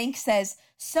 because Mank says,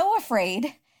 so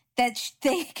afraid that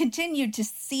they continued to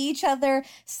see each other,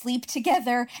 sleep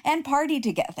together, and party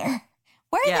together.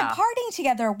 Where are they partying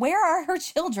together? Where are her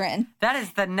children? That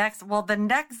is the next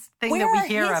thing Where that we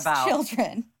hear are his about.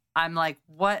 Children? I'm like,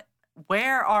 what?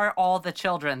 Where are all the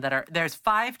children that are? There's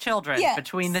 5 children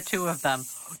between the two of them.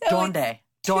 So Donde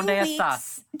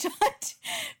estás?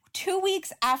 2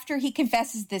 weeks after he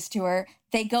confesses this to her,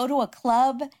 they go to a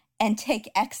club and take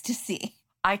ecstasy.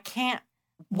 I can't.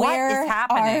 What is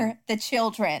happening? Where are the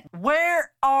children?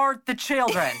 Where are the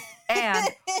children?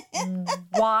 And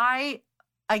why?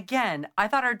 Again, I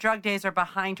thought her drug days are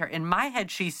behind her. In my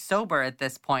head, she's sober at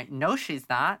this point. No, she's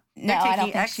not. No, They're I don't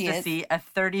taking think she is. ecstasy at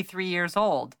 33 years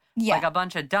old. Yeah. Like a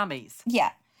bunch of dummies.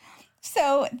 Yeah.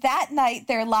 So that night,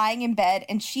 they're lying in bed,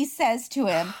 and she says to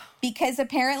him, because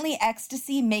apparently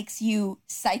ecstasy makes you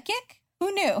psychic.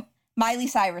 Who knew? Miley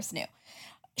Cyrus knew.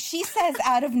 She says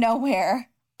out of nowhere,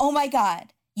 oh my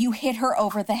God, you hit her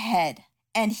over the head.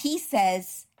 And he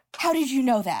says, how did you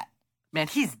know that? Man,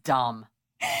 he's dumb.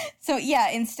 So yeah,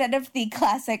 instead of the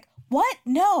classic, what?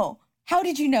 No. How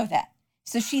did you know that?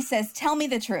 So she says, tell me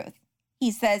the truth. He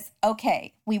says,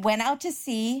 okay, we went out to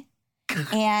sea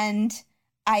and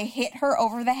I hit her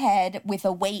over the head with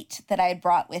a weight that I had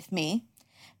brought with me.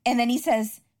 And then he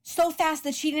says, so fast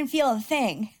that she didn't feel a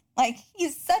thing. Like,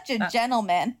 he's such a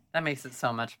gentleman. That makes it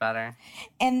so much better.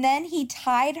 And then he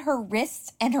tied her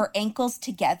wrists and her ankles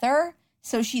together.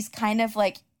 So she's kind of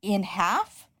like in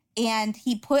half. And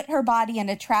he put her body in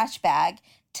a trash bag,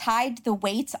 tied the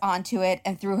weights onto it,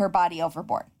 and threw her body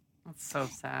overboard. That's so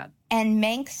sad. And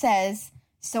Mank says,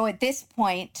 so at this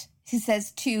point, he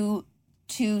says to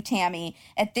Tammy,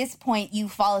 at this point, you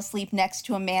fall asleep next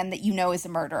to a man that you know is a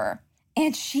murderer.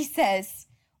 And she says,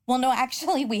 well, no,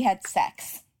 actually, we had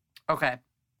sex. Okay.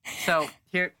 So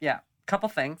here, couple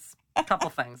things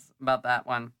about that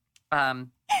one.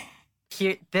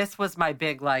 This was my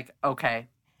big, like, okay,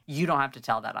 you don't have to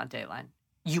tell that on Dateline.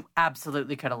 You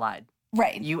absolutely could have lied.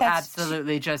 Right. You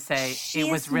absolutely just say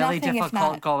it was really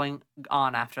difficult going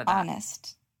on after that.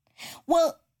 Honest.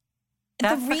 Well,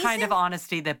 that's the kind of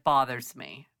honesty that bothers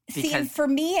me. See, and for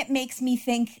me, it makes me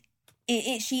think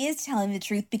she is telling the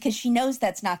truth because she knows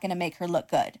that's not going to make her look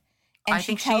good. And I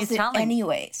think she tells it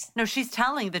anyways. No, she's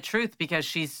telling the truth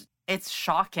because it's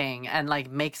shocking and like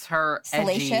makes her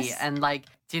salacious. Edgy and like,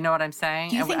 do you know what I'm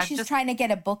saying? Do you think she's trying to get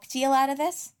a book deal out of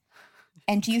this?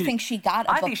 And do you think she got a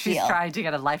book deal? I think she's trying to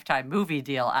get a Lifetime movie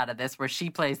deal out of this where she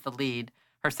plays the lead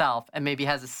herself and maybe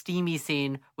has a steamy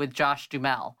scene with Josh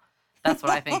Duhamel. That's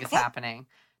what I think is happening.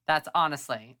 That's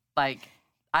honestly, like,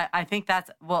 I think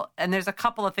that's, well, and there's a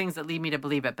couple of things that lead me to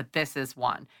believe it, but this is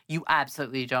one. You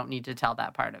absolutely don't need to tell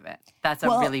that part of it. That's a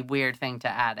really weird thing to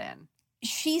add in.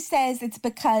 She says it's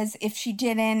because if she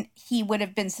didn't, he would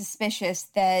have been suspicious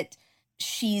that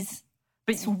she's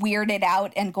weirded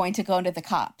out and going to go to the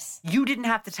cops. You didn't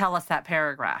have to tell us that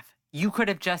paragraph. You could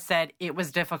have just said it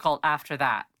was difficult after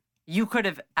that. You could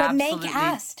have absolutely... But Mank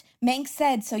asked. Mank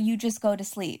said, so you just go to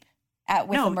sleep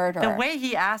with a murderer. The way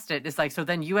he asked it is like, so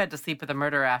then you had to sleep with a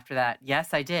murderer after that.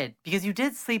 Yes, I did. Because you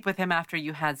did sleep with him after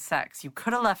you had sex. You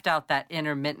could have left out that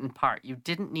intermittent part. You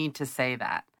didn't need to say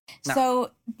that. No.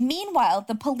 So meanwhile,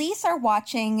 the police are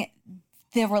watching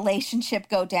the relationship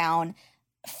go down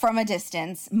from a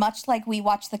distance, much like we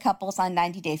watch the couples on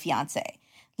 90 Day Fiancé.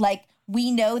 Like, we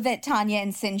know that Tanya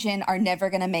and Sinjin are never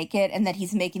going to make it and that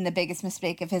he's making the biggest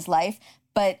mistake of his life,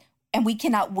 and we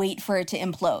cannot wait for it to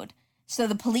implode. So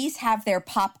the police have their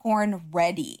popcorn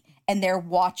ready and they're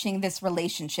watching this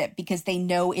relationship because they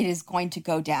know it is going to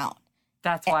go down.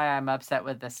 That's why I'm upset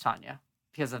with this Tanya,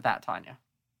 because of that Tanya.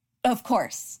 Of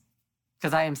course.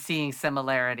 Because I am seeing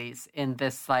similarities in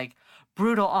this, like,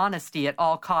 brutal honesty at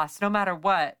all costs, no matter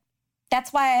what.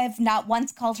 That's why I have not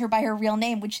once called her by her real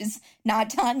name, which is not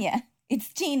Tanya.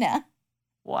 It's Tina.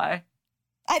 Why?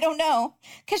 I don't know.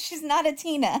 Because she's not a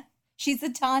Tina. She's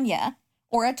a Tanya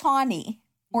or a Tawny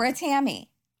or a Tammy.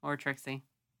 Or a Trixie.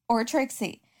 Or a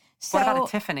Trixie. So, what about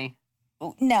a Tiffany?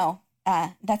 No,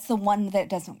 that's the one that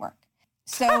doesn't work.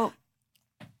 So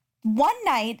one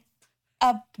night,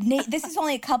 this is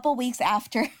only a couple weeks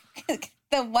after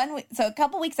a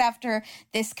couple weeks after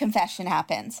this confession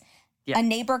happens. Yeah. A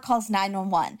neighbor calls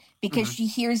 911 because she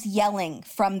hears yelling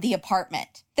from the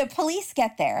apartment. The police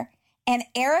get there and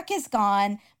Eric is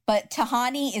gone, but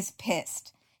Tahani is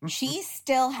pissed. She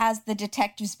still has the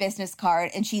detective's business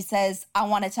card and she says, I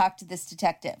want to talk to this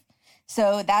detective.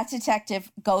 So that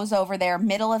detective goes over there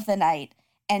middle of the night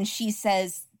and she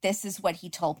says, this is what he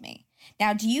told me.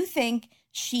 Now, do you think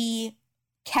she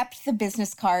kept the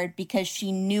business card because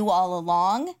she knew all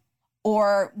along?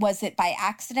 Or was it by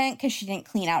accident because she didn't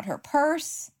clean out her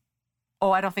purse?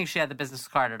 Oh, I don't think she had the business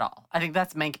card at all. I think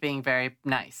that's Mank being very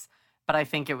nice. But I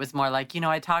think it was more like,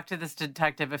 I talked to this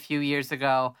detective a few years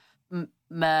ago. And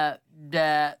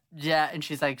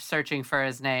she's like searching for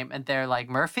his name. And they're like,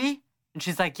 Murphy? And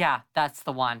she's like, yeah, that's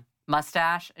the one.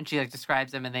 Mustache. And she like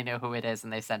describes him and they know who it is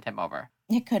and they sent him over.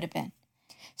 It could have been.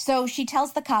 So she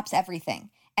tells the cops everything.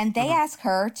 And they ask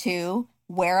her to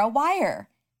wear a wire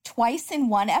twice in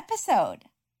one episode.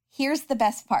 Here's the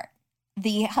best part.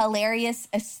 The hilarious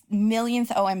millionth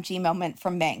OMG moment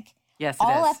from Mank. Yes, it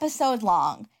all is. Episode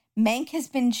long, Mank has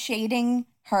been shading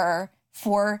her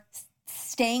for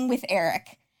staying with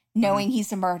Eric, knowing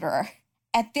he's a murderer.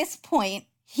 At this point,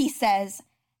 he says,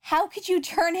 how could you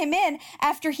turn him in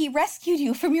after he rescued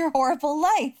you from your horrible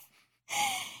life?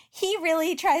 He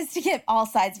really tries to get all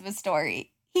sides of a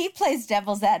story. He plays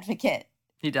devil's advocate.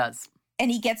 He does.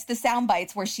 And he gets the sound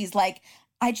bites where she's like,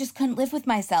 I just couldn't live with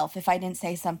myself if I didn't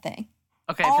say something.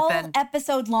 Okay, All but then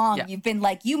episode long, yeah. you've been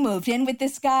like, you moved in with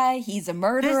this guy. He's a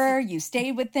murderer. You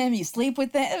stayed with him. You sleep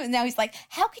with him. And now he's like,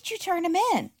 how could you turn him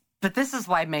in? But this is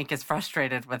why Mink is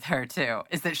frustrated with her, too,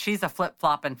 is that she's a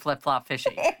flip-flop and flip-flop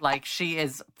fishy. Like, she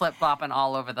is flip-flopping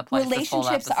all over the place.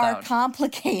 Relationships are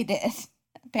complicated,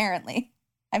 apparently.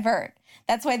 I've heard.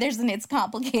 That's why there's an It's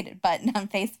Complicated button on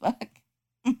Facebook.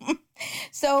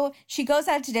 So she goes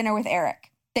out to dinner with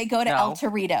Eric. They go to El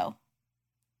Torito.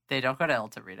 They don't go to El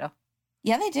Torito.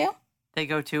 Yeah, they do. They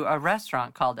go to a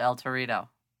restaurant called El Torito.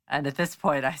 And at this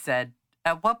point, I said,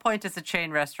 at what point does a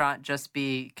chain restaurant just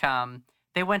become,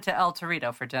 they went to El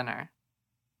Torito for dinner?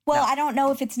 Well, I don't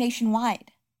know if it's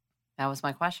nationwide. That was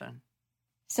my question.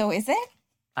 So is it?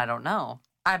 I don't know.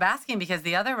 I'm asking because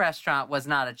the other restaurant was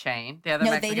not a chain. The other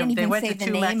they didn't even say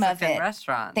the name of it.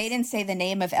 Restaurants. They didn't say the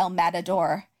name of El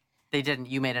Matador. They didn't.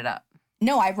 You made it up.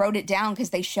 No, I wrote it down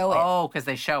because they show it. Oh, because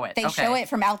they show it. They show it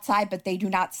from outside, but they do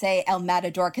not say El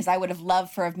Matador because I would have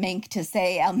loved for Mink to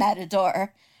say El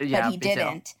Matador, but he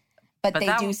didn't. Too. But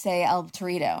they do say El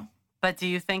Torito. But do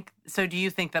you think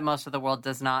that most of the world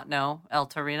does not know El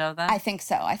Torito then? I think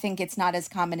so. I think it's not as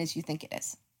common as you think it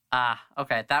is. Ah,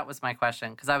 okay. That was my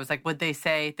question. Because I was like, would they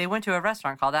say they went to a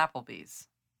restaurant called Applebee's?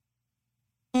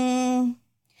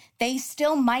 They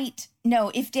still might.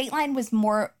 No, if Dateline was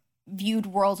more viewed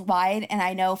worldwide, and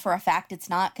I know for a fact it's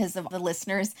not because of the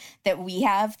listeners that we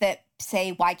have that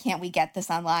say, why can't we get this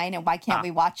online and why can't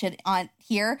we watch it on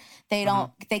here? They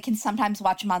don't. They can sometimes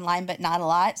watch them online, but not a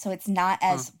lot. So it's not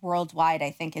as worldwide,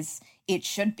 I think, as it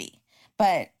should be.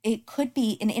 But it could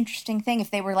be an interesting thing if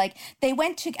they were like, they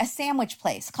went to a sandwich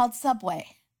place called Subway.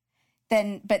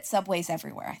 But Subway's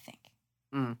everywhere, I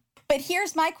think. But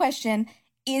here's my question.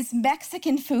 Is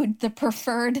Mexican food the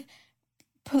preferred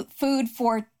food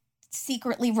for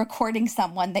secretly recording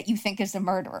someone that you think is a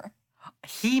murderer?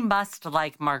 He must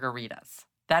like margaritas.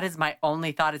 That is my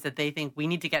only thought, is that they think we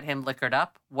need to get him liquored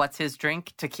up. What's his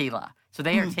drink? Tequila. So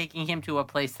they are taking him to a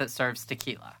place that serves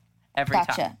tequila every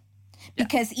time.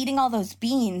 Because eating all those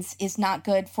beans is not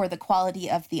good for the quality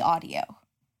of the audio.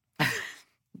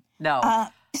 No.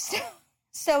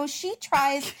 So she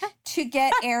tries to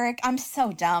get Eric. I'm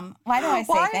so dumb. Why do I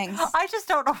say things? I just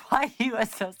don't know why you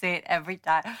associate every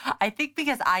time. I think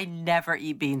because I never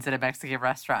eat beans at a Mexican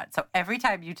restaurant. So every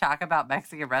time you talk about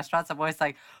Mexican restaurants, I'm always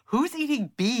like, who's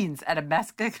eating beans at a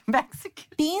Mexican?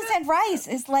 Beans and rice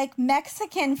is like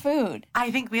Mexican food.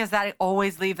 I think because I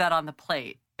always leave that on the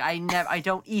plate. I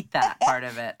don't eat that part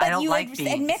of it. I don't like beans.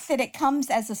 You admit that it comes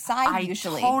as a side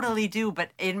usually. I totally do, but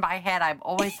in my head, I'm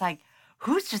always like,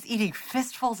 who's just eating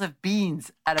fistfuls of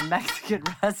beans at a Mexican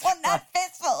restaurant? Well, not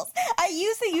fistfuls. I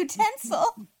use a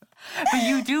utensil. But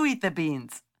you do eat the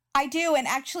beans. I do, and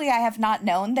actually I have not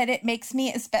known that it makes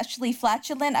me especially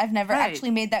flatulent. I've never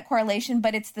actually made that correlation,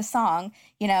 but it's the song,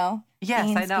 Yes,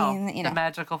 beans, I know. Bean, the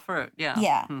magical fruit, yeah.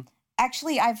 Yeah.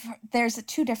 Actually, there's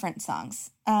two different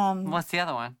songs. What's the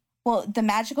other one? Well, the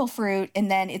magical fruit, and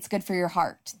then it's good for your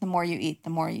heart. The more you eat, the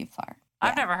more you fart. Yeah.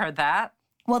 I've never heard that.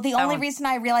 Well, the only reason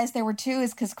I realized there were two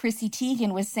is because Chrissy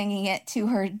Teigen was singing it to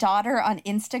her daughter on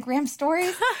Instagram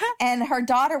stories. And her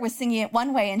daughter was singing it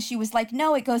one way, and she was like,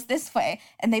 no, it goes this way.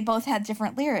 And they both had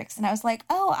different lyrics. And I was like,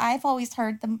 oh, I've always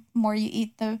heard the more you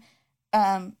eat the,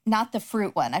 not the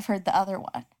fruit one. I've heard the other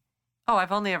one. Oh,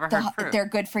 I've only ever heard fruit. They're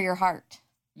good for your heart.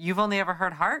 You've only ever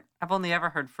heard heart? I've only ever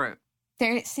heard fruit.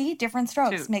 See, different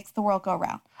strokes makes the world go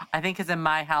round. I think because in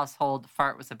my household,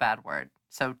 fart was a bad word.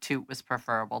 So toot was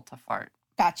preferable to fart.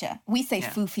 Gotcha. We say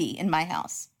foofy in my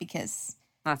house because...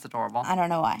 That's adorable. I don't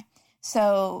know why.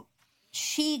 So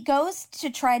she goes to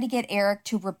try to get Eric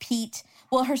to repeat...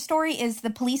 Well, her story is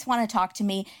the police want to talk to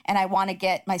me and I want to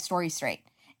get my story straight.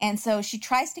 And so she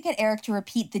tries to get Eric to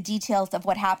repeat the details of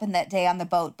what happened that day on the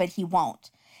boat, but he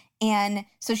won't. And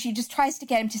so she just tries to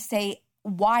get him to say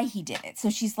why he did it.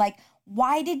 So she's like,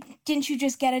 why didn't you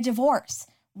just get a divorce?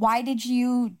 Why did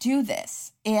you do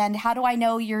this? And how do I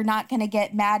know you're not going to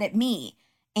get mad at me?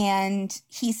 And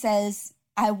he says,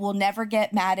 I will never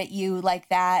get mad at you like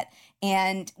that.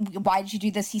 And why did you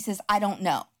do this? He says, I don't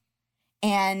know.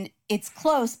 And it's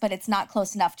close, but it's not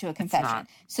close enough to a confession.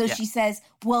 So she says,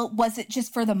 well, was it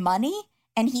just for the money?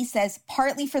 And he says,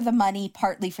 partly for the money,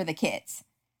 partly for the kids.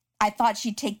 I thought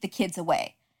she'd take the kids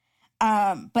away.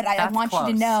 But I want you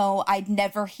to know I'd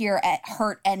never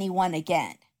hurt anyone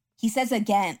again. He says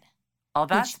again. Oh,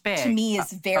 that's which big. To me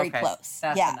is very close.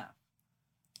 That's enough.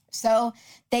 So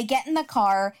they get in the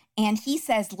car and he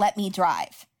says, let me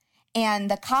drive. And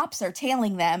the cops are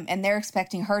tailing them and they're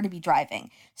expecting her to be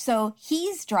driving. So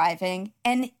he's driving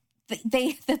and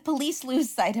the police lose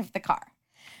sight of the car.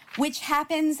 which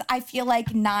happens, I feel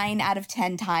like 9 out of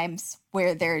 10 times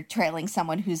where they're trailing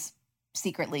someone who's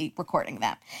secretly recording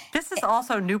them. This is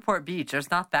also Newport Beach.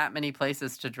 There's not that many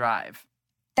places to drive.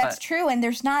 That's true. And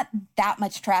there's not that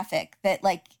much traffic that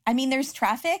there's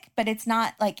traffic, but it's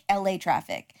not like LA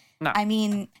traffic. No. I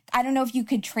mean, I don't know if you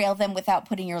could trail them without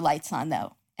putting your lights on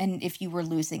though. And if you were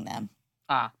losing them.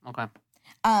 Ah, okay.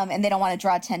 And they don't want to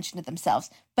draw attention to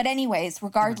themselves. But anyways,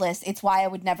 regardless, it's why I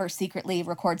would never secretly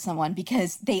record someone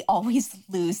because they always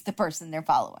lose the person they're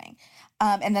following.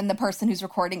 And then the person who's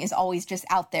recording is always just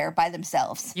out there by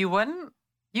themselves. You wouldn't?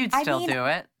 You'd still do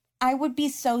it. I would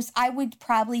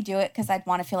probably do it because I'd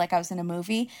want to feel like I was in a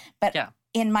movie. But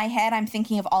in my head, I'm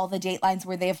thinking of all the Datelines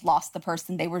where they have lost the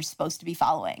person they were supposed to be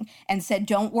following and said,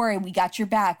 don't worry, we got your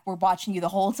back. We're watching you the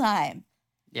whole time.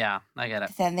 Yeah, I get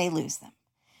it. Then they lose them.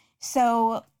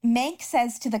 So Mank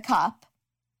says to the cop,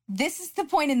 this is the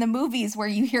point in the movies where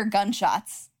you hear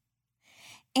gunshots.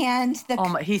 And the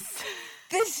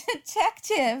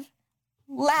detective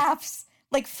laughs,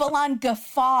 like full-on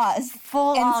guffaws.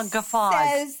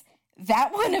 Says,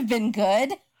 that would have been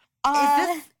good.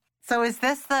 Is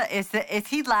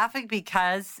he laughing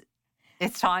because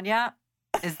it's Tanya?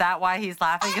 Is that why he's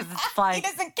laughing? Because it's like... he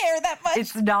doesn't care that much.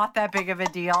 It's not that big of a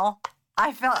deal.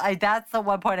 I felt that's the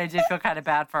one point I did feel kind of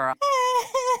bad for her.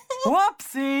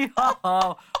 Whoopsie!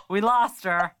 Oh, we lost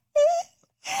her.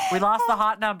 We lost the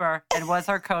hot number. And was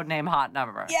her code name Hot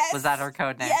Number? Yes. Was that her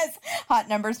code name? Yes. Hot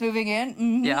Number's moving in.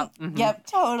 Mm-hmm. Yep. Mm-hmm. Yep,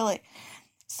 totally.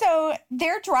 So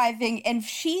they're driving, and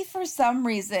she, for some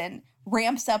reason,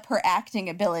 ramps up her acting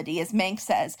ability, as Mank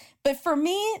says. But for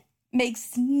me,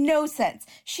 makes no sense.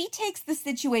 She takes the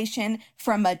situation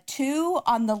from a 2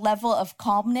 on the level of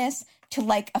calmness to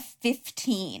like a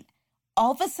 15.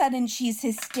 All of a sudden, she's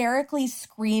hysterically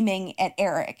screaming at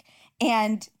Eric.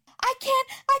 And I can't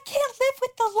live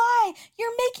with the lie.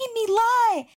 You're making me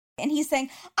lie. And he's saying,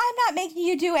 I'm not making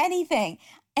you do anything.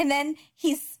 And then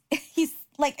he's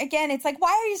like, again, it's like,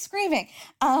 why are you screaming?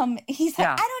 He's like,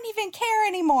 I don't even care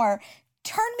anymore.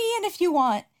 Turn me in if you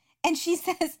want. And she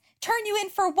says, turn you in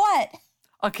for what?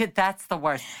 Okay, that's the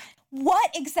worst.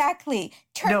 What exactly?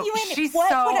 Turn you in. She's what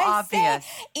so would I obvious.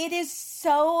 say? It is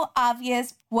so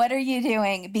obvious. What are you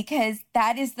doing? Because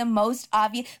that is the most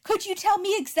obvious. Could you tell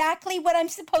me exactly what I'm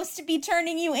supposed to be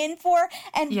turning you in for?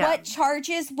 And what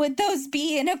charges would those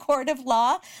be in a court of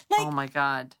law? Like, oh my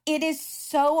God. It is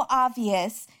so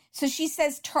obvious. So she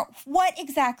says, what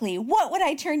exactly? What would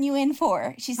I turn you in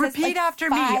for? She says, repeat after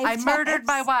me. I murdered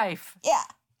my wife. Yeah.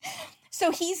 So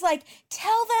he's like,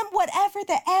 tell them whatever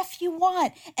the F you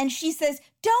want. And she says,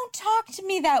 don't talk to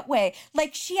me that way.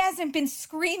 Like she hasn't been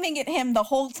screaming at him the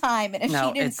whole time. And if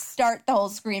she didn't start the whole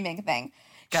screaming thing,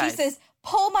 she says,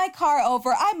 pull my car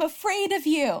over. I'm afraid of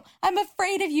you. I'm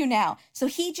afraid of you now. So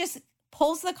he just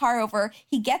pulls the car over.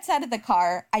 He gets out of the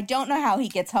car. I don't know how he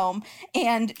gets home.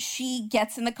 And she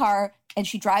gets in the car and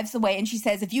she drives away. And she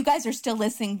says, if you guys are still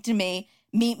listening to me,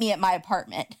 meet me at my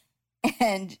apartment.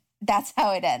 And that's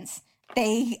how it ends.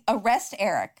 They arrest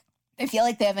Eric. They feel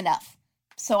like they have enough.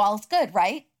 So all's good,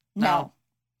 right? No.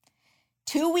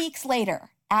 2 weeks later,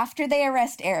 after they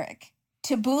arrest Eric,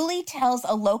 Tabuli tells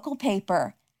a local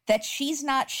paper that she's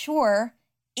not sure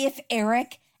if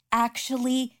Eric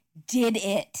actually did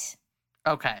it.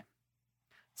 Okay.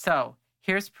 So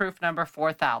here's proof number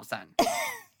 4,000.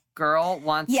 Girl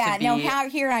wants to be...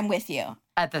 here I'm with you.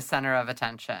 At the center of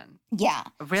attention. Yeah.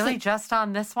 Really? Just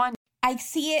on this one? I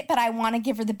see it, but I want to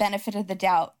give her the benefit of the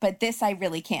doubt. But this I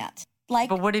really can't.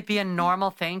 But would it be a normal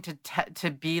thing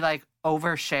to be like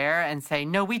overshare and say,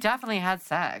 no, we definitely had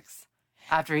sex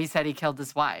after he said he killed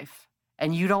his wife?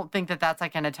 And you don't think that that's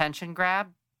like an attention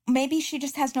grab? Maybe she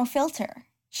just has no filter.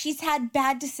 She's had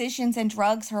bad decisions and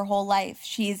drugs her whole life.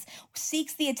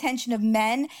 Seeks the attention of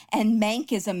men, and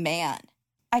Mank is a man.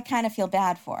 I kind of feel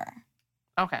bad for her.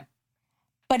 Okay.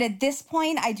 But at this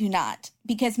point, I do not.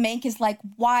 Because Mank is like,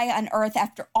 why on earth,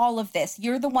 after all of this,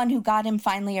 you're the one who got him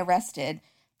finally arrested,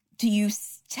 do you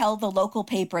tell the local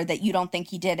paper that you don't think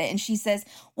he did it? And she says,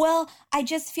 well, I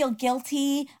just feel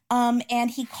guilty. And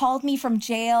he called me from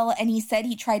jail and he said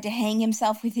he tried to hang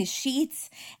himself with his sheets.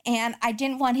 And I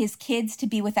didn't want his kids to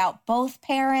be without both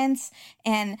parents.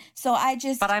 And so I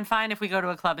just... But I'm fine if we go to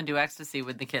a club and do ecstasy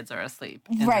when the kids are asleep.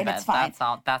 Right, it's fine.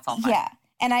 That's all fine. Yeah.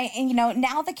 And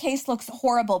now the case looks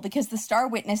horrible because the star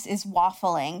witness is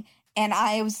waffling. And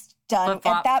I was done.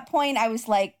 At that point, I was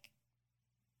like,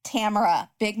 Tamara,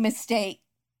 big mistake.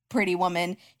 Pretty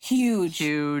Woman, huge.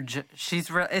 It's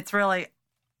really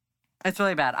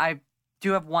bad. I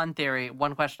do have one theory,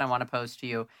 one question I want to pose to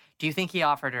you. Do you think he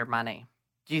offered her money?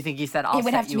 Do you think he said, I'll set you up? It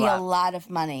would have to be a lot of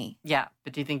money. Yeah,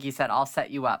 but do you think he said, I'll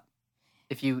set you up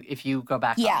if you go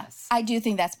back Yeah, on this. I do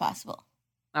think that's possible.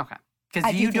 Okay.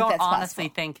 Because you think don't that's honestly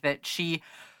possible. think that she,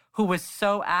 who was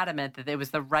so adamant that it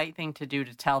was the right thing to do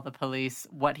to tell the police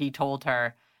what he told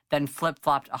her, then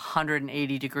flip-flopped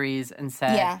 180 degrees and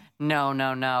said,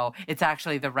 no, it's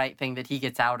actually the right thing that he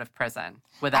gets out of prison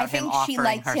without him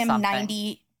offering her something. I think she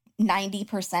liked him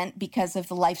 90% because of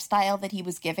the lifestyle that he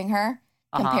was giving her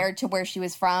compared to where she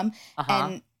was from.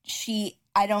 And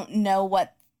I don't know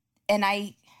what, and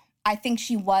I think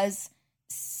she was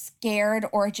scared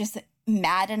or just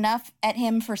mad enough at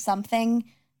him for something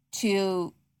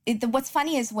to... What's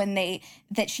funny is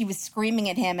that she was screaming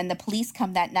at him and the police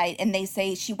come that night and they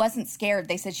say she wasn't scared.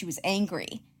 They said she was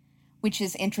angry, which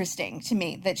is interesting to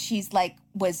me, that she's like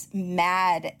was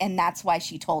mad and that's why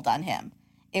she told on him.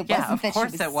 It wasn't that she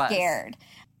was scared.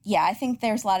 Yeah, I think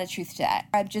there's a lot of truth to that.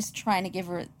 I'm just trying to give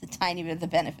her the tiny bit of the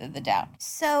benefit of the doubt.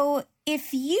 So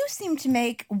if you seem to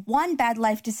make one bad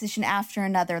life decision after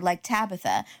another, like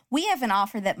Tabitha, we have an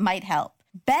offer that might help.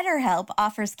 BetterHelp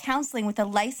offers counseling with a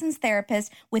licensed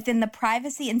therapist within the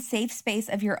privacy and safe space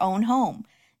of your own home.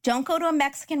 Don't go to a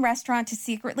Mexican restaurant to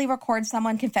secretly record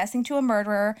someone confessing to a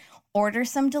murderer. Order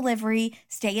some delivery.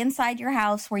 Stay inside your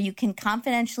house where you can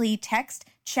confidentially text,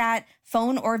 chat,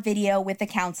 phone, or video with a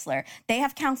counselor. They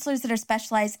have counselors that are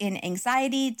specialized in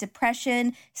anxiety,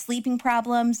 depression, sleeping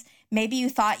problems. Maybe you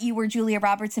thought you were Julia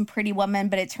Roberts in Pretty Woman,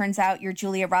 but it turns out you're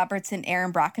Julia Roberts and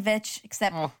Erin Brockovich,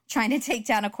 except trying to take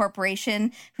down a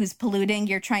corporation who's polluting.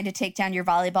 You're trying to take down your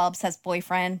volleyball-obsessed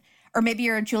boyfriend. Or maybe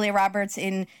you're Julia Roberts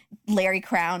in Larry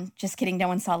Crown. Just kidding. No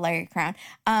one saw Larry Crown.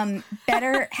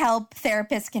 BetterHelp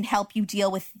therapists can help you deal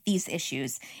with these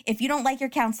issues. If you don't like your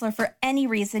counselor for any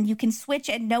reason, you can switch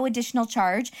at no additional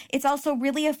charge. It's also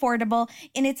really affordable,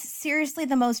 and it's seriously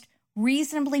the most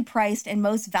reasonably priced and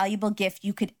most valuable gift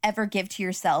you could ever give to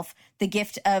yourself, the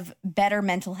gift of better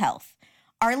mental health.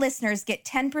 Our listeners get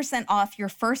 10% off your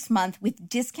first month with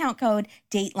discount code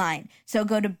DATELINE. So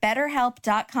go to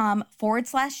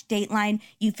betterhelp.com/DATELINE.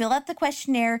 You fill out the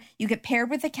questionnaire. You get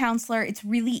paired with a counselor. It's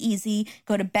really easy.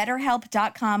 Go to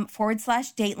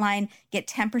betterhelp.com/DATELINE. Get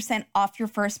 10% off your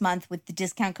first month with the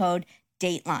discount code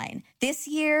DATELINE. This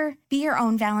year, be your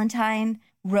own Valentine.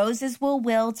 Roses will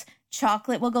wilt.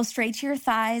 Chocolate will go straight to your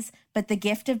thighs. But the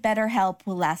gift of BetterHelp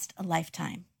will last a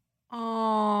lifetime.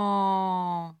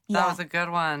 Oh, that was a good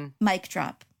one. Mic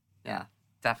drop. Yeah,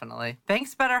 definitely.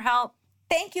 Thanks, BetterHelp.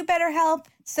 Thank you, BetterHelp.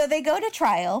 So they go to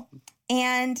trial,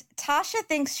 and Tasha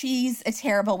thinks she's a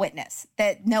terrible witness,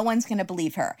 that no one's going to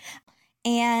believe her.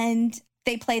 And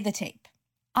they play the tape.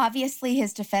 Obviously,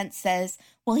 his defense says,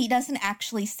 well, he doesn't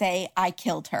actually say, I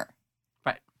killed her.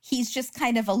 Right. He's just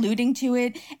kind of alluding to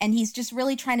it, and he's just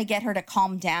really trying to get her to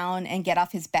calm down and get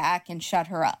off his back and shut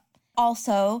her up.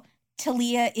 Also,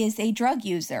 Talia is a drug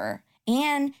user,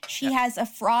 and she has a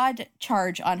fraud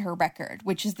charge on her record,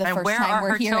 which is the first time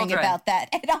we're hearing about that.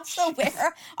 And also,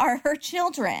 where are her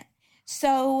children?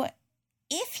 So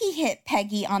if he hit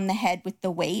Peggy on the head with the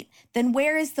weight, then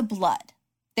where is the blood?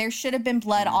 There should have been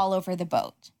blood all over the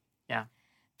boat. Yeah.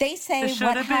 They say there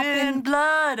should have been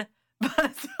blood,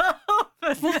 but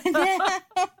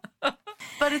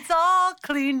it's all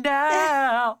cleaned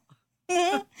out.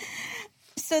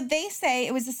 So they say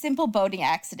it was a simple boating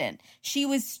accident. She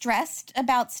was stressed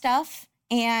about stuff,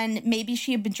 and maybe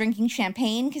she had been drinking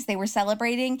champagne because they were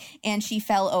celebrating, and she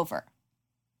fell over.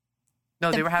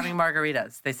 No, they were having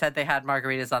margaritas. They said they had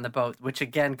margaritas on the boat, which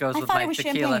again goes with my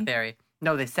tequila champagne theory.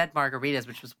 No, they said margaritas,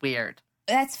 which was weird.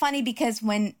 That's funny because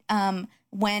when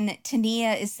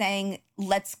Tania is saying,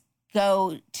 let's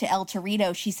go to El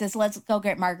Torito, she says, let's go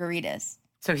get margaritas.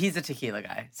 So he's a tequila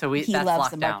guy. So he that's loves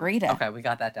locked the down. margarita. Okay, we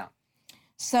got that down.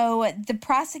 So the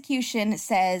prosecution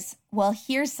says, well,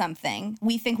 here's something.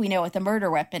 We think we know what the murder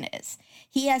weapon is.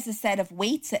 He has a set of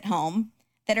weights at home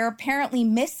that are apparently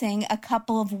missing a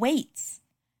couple of weights.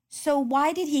 So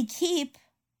why did he keep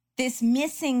this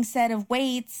missing set of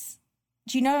weights?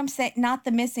 Do you know what I'm saying? Not the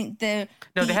missing, they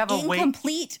have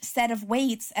incomplete set of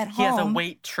weights at home. He has a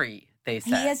weight tree, they said.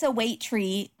 He has a weight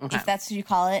tree, if that's what you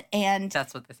call it. And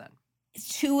that's what they said.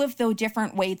 2 of the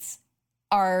different weights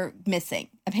are missing,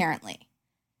 apparently.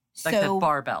 Like the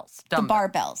barbells. The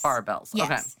barbells. Barbells, yes.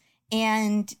 Okay.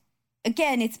 And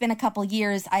again, it's been a couple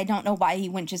years. I don't know why he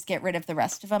wouldn't just get rid of the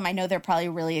rest of them. I know they're probably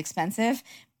really expensive,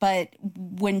 but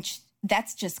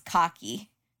that's just cocky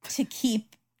to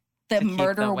keep the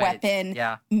murder weapon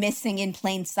missing in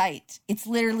plain sight. It's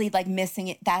literally like missing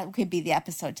it. That could be the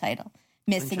episode title,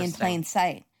 Missing in Plain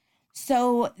Sight.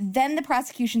 So then the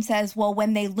prosecution says, well,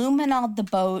 when they luminoled the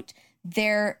boat,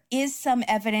 there is some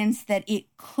evidence that it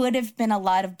could have been a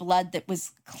lot of blood that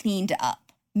was cleaned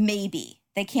up. Maybe.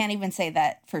 They can't even say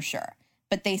that for sure.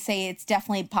 but they say it's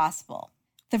definitely possible.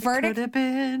 The verdict could have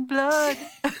been blood.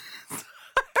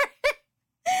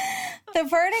 The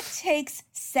verdict takes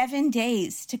 7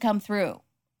 days to come through.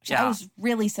 Which I was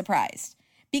really surprised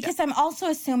because I'm also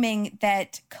assuming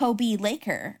that Kobe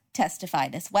Laker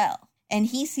testified as well. And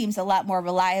he seems a lot more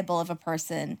reliable of a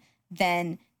person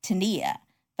than Tania.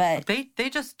 But they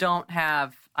just don't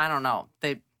have, I don't know.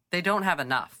 They don't have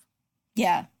enough.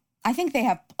 Yeah. I think they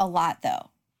have a lot though.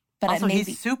 But also,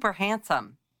 maybe he's super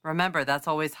handsome. Remember, that's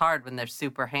always hard when they're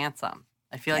super handsome.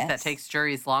 I feel like that takes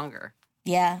juries longer.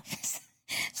 Yeah.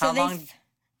 So How long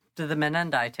did the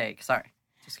Menendai take? Sorry.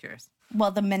 Just curious.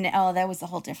 Well, that was a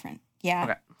whole different. Yeah.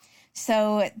 Okay.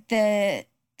 So they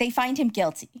find him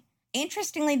guilty.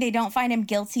 Interestingly, they don't find him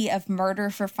guilty of murder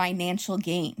for financial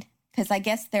gain because I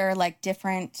guess there are like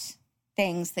different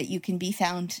things that you can be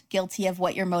found guilty of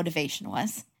what your motivation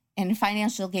was. And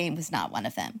financial gain was not one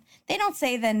of them. They don't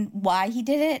say then why he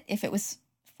did it, if it was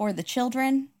for the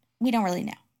children. We don't really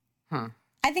know.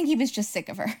 I think he was just sick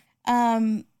of her.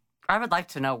 I would like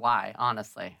to know why,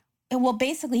 honestly. Well,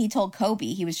 basically, he told Kobe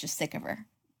he was just sick of her.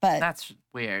 But that's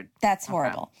weird. That's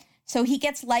horrible. Okay. So he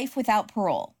gets life without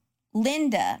parole.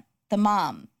 Linda, the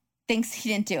mom, thinks he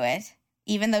didn't do it,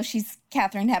 even though she's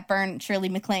Katharine Hepburn, Shirley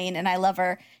MacLaine, and I love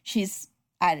her. She's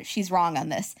wrong on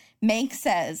this. Mank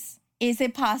says, "Is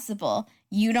it possible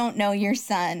you don't know your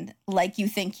son like you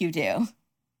think you do?"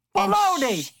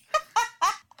 Baloney!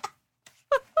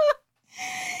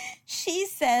 She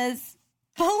says,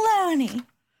 baloney.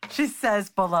 She says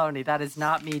baloney. That is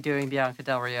not me doing Bianca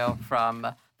Del Rio from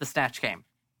The Snatch Game,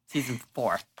 season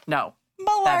 4. No.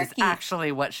 Malarkey. That is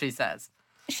actually what she says.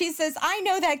 She says, "I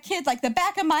know that kid like the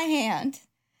back of my hand."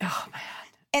 Oh, man.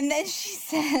 And then she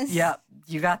says... Yep,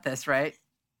 you got this, right?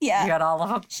 Yeah. You got all of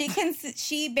them?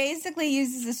 She basically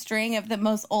uses a string of the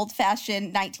most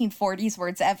old-fashioned 1940s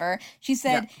words ever. She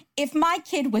said, if my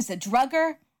kid was a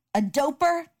drugger, a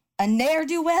doper, a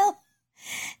ne'er-do-well...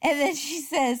 And then she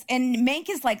says, and Mank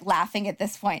is like laughing at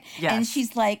this point. Yes. And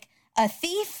she's like, a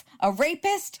thief, a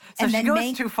rapist. So and she then goes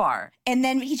Mank, too far. And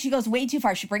then she goes way too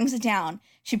far. She brings it down.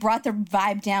 She brought the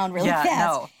vibe down really fast.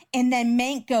 No. And then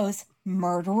Mank goes,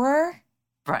 murderer?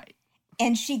 Right.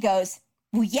 And she goes,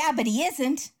 well, yeah, but he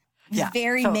isn't. It was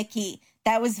very Mickey.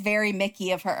 That was very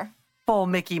Mickey of her. Full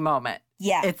Mickey moment.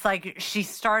 Yeah. It's like she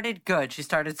started good. She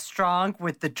started strong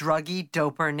with the druggy,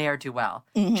 doper, ne'er-do-well.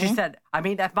 Mm-hmm. She said, I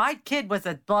mean, if my kid was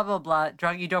a blah, blah, blah,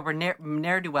 druggy, doper,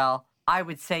 ne'er-do-well, I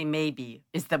would say maybe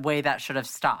is the way that should have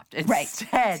stopped.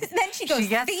 Instead, then she goes,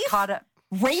 gets thief? caught up.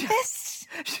 Rapist?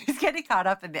 She's getting caught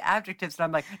up in the adjectives, and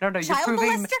I'm like, no, you're Child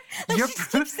proving... She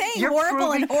keeps saying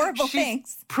horrible and horrible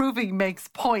things. She's proving Meg's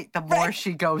point the more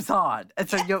she goes on. And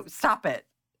so, stop it.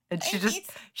 And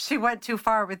she went too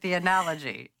far with the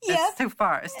analogy. Yep. It's too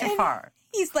far. It's too far.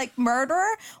 He's like,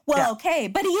 murderer? Well, okay,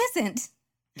 but he isn't.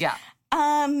 Yeah.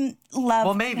 Love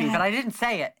Well, maybe, that. but I didn't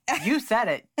say it. You said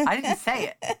it. I didn't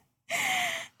say it.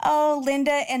 Oh,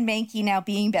 Linda and Manky now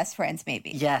being best friends,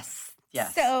 maybe. Yes.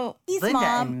 So he's Linda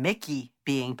mom. and Mickey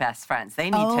being best friends. They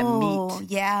need to meet.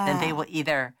 Yeah. Then they will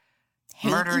either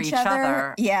hate murder each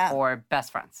other or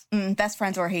best friends. Best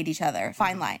friends or hate each other.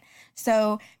 Fine line.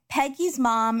 So Peggy's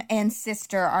mom and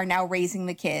sister are now raising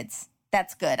the kids.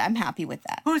 That's good. I'm happy with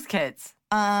that. Whose kids?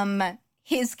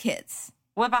 His kids.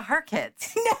 What about her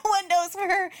kids? No one knows where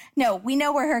her... No, we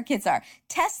know where her kids are.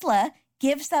 Tesla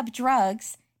gives up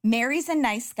drugs, marries a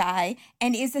nice guy,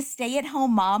 and is a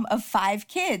stay-at-home mom of 5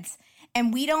 kids.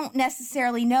 And we don't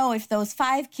necessarily know if those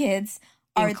 5 kids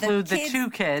are include the kids. The 2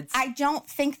 kids. I don't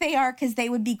think they are because they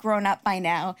would be grown up by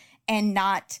now and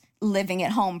not living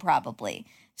at home probably.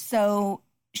 So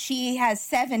she has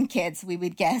 7 kids, we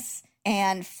would guess,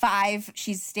 and 5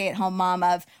 she's stay-at-home mom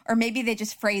of, or maybe they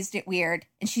just phrased it weird,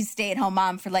 and she's stay-at-home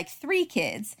mom for like 3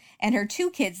 kids, and her 2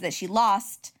 kids that she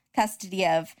lost custody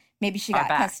of, maybe she got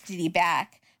custody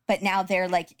back, but now they're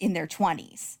like in their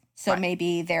 20s. So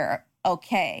maybe they're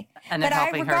okay. And then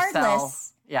helping her sell.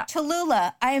 Yeah.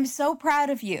 Tallulah, I am so proud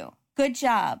of you. Good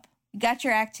job. You got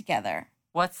your act together.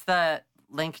 What's the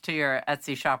link to your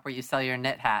Etsy shop where you sell your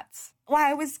knit hats? Well,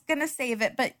 I was going to save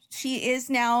it, but she is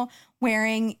now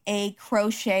wearing a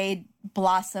crocheted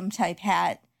blossom type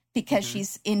hat because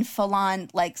she's in full-on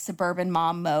like suburban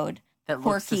mom mode. That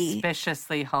looks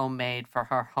suspiciously homemade for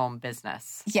her home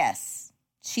business. Yes.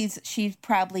 She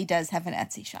probably does have an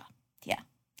Etsy shop. Yeah.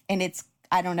 And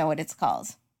I don't know what it's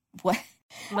called. What?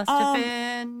 Must have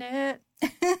been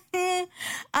it.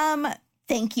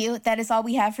 Thank you. That is all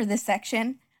we have for this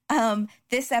section.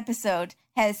 This episode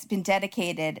has been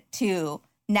dedicated to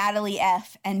Natalie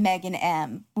F. and Megan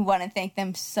M. We want to thank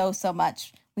them so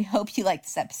much. We hope you like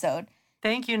this episode.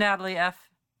 Thank you, Natalie F.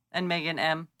 and Megan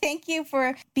M. Thank you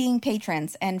for being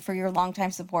patrons and for your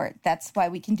longtime support. That's why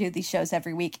we can do these shows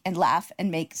every week and laugh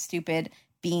and make stupid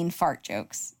bean fart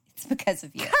jokes. It's because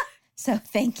of you. So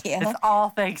thank you. It's all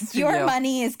thanks to you. Your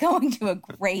money is going to a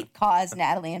great cause,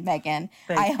 Natalie and Megan.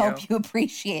 I hope you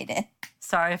appreciate it.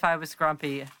 Sorry if I was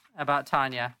grumpy about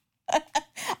Tanya.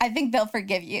 I think they'll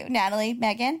forgive you. Natalie,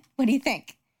 Megan, what do you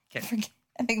think? Okay.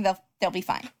 I think they'll be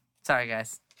fine. Sorry,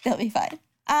 guys. They'll be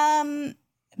fine.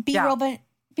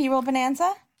 B-roll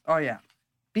bonanza? Oh, yeah.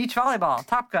 Beach volleyball,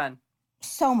 Top Gun.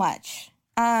 So much.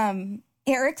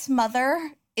 Eric's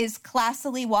mother is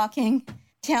classily walking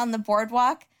down the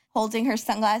boardwalk, holding her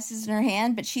sunglasses in her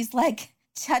hand, but she's like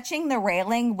touching the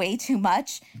railing way too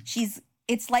much.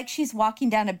 It's like she's walking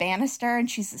down a banister and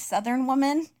she's a Southern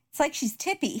woman. It's like she's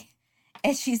tippy.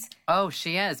 And she's... Oh,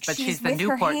 she is, but she's the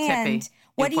Newport tippy.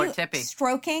 What Newport are you... tippy.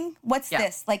 Stroking? What's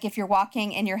this? Like if you're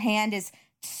walking and your hand is...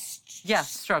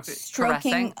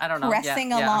 Stroking. I don't know.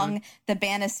 Caressing along the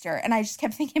banister. And I just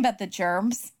kept thinking about the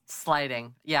germs.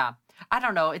 Sliding. Yeah. I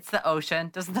don't know. It's the ocean.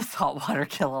 Doesn't the salt water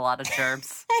kill a lot of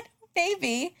germs?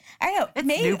 Maybe. I know. It's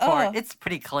Newport. It's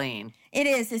pretty clean. It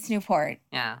is. It's Newport.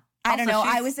 Yeah. I don't know.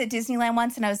 I was at Disneyland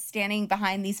once and I was standing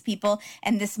behind these people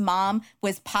and this mom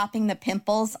was popping the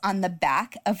pimples on the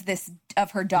back of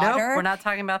her daughter. Nope, we're not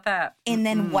talking about that. And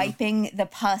then wiping the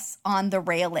pus on the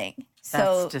railing.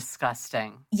 That's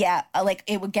disgusting. Yeah, like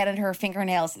it would get into her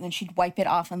fingernails and then she'd wipe it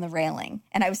off on the railing.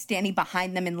 And I was standing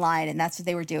behind them in line and that's what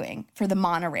they were doing for the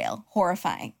monorail.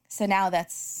 Horrifying. So now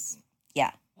that's,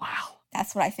 yeah. Wow.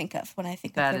 That's what I think of when I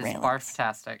think of the railings. That is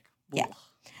barf-tastic. Yeah.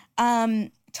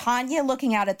 Tanya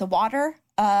looking out at the water.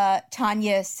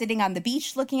 Tanya sitting on the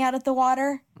beach looking out at the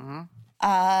water.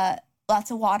 Mm-hmm.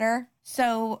 Lots of water.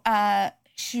 So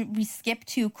should we skip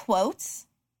to quotes?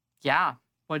 Yeah.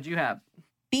 What'd you have?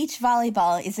 Beach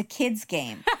volleyball is a kid's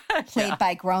game played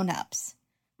by grown-ups.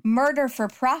 Murder for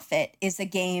profit is a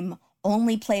game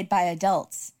only played by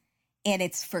adults. And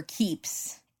it's for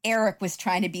keeps. Eric was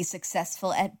trying to be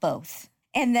successful at both.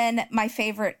 And then my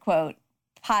favorite quote,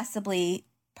 possibly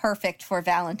perfect for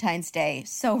Valentine's Day.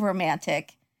 So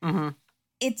romantic. Mm-hmm.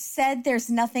 It said there's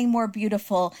nothing more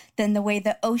beautiful than the way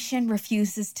the ocean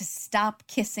refuses to stop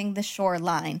kissing the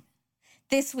shoreline.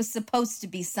 This was supposed to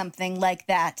be something like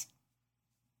that.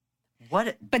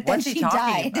 But then she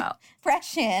died. About?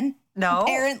 Fresh in. No,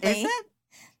 apparently. Is it?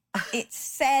 It's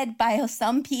said by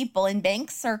some people in Bank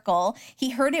Circle.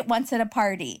 He heard it once at a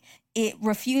party. It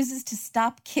refuses to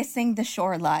stop kissing the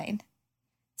shoreline.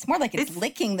 It's more like it's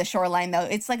licking the shoreline, though.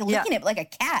 It's like licking it like a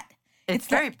cat. It's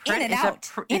very like pretty. In and out.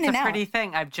 It's a pretty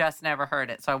thing. I've just never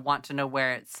heard it, so I want to know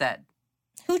where it's said.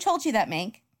 Who told you that,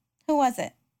 Mink? Who was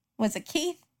it? Was it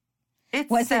Keith? It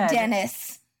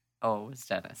Dennis? Oh, it was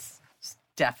Dennis.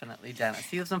 Definitely Dennis.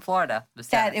 He lives in Florida.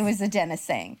 It was a Dennis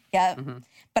saying. Yeah. Mm-hmm.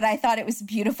 But I thought it was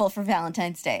beautiful for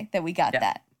Valentine's Day that we got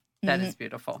that. That is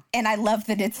beautiful. And I love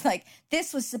that it's like,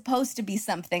 this was supposed to be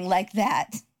something like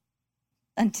that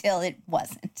until it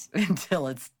wasn't. Until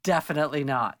it's definitely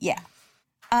not. Yeah.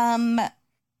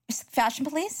 Fashion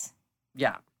Police?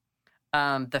 Yeah.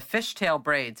 The fishtail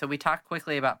braid. So we talked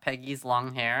quickly about Peggy's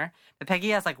long hair. But Peggy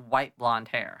has like white blonde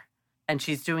hair. And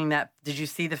she's doing that. Did you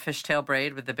see the fishtail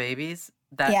braid with the babies?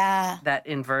 That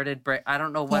inverted braid. I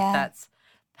don't know what that's.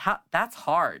 That's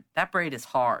hard. That braid is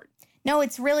hard. No,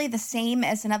 it's really the same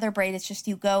as another braid. It's just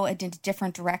you go in a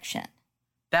different direction.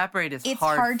 That braid is hard. It's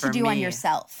hard to do on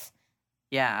yourself.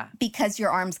 Yeah. Because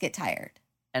your arms get tired.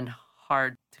 And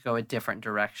hard to go a different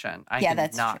direction.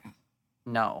 That's true.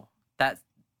 No, that's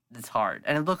hard.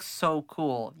 And it looks so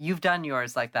cool. You've done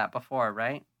yours like that before,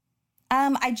 right?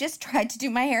 I just tried to do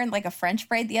my hair in like a French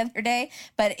braid the other day,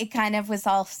 but it kind of was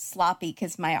all sloppy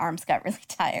because my arms got really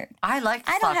tired. I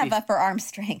don't have upper arm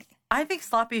strength. I think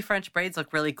sloppy French braids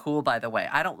look really cool, by the way.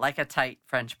 I don't like a tight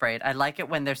French braid. I like it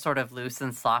when they're sort of loose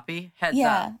and sloppy. Heads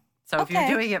up. So if you're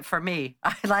doing it for me,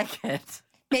 I like it.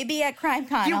 Maybe at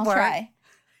CrimeCon I'll try.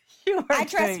 I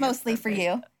dress mostly for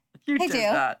you. You I did do.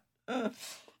 Not.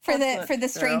 For the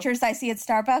strangers I see at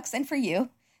Starbucks and for you.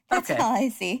 That's all I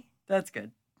see. That's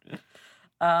good.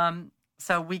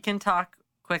 So we can talk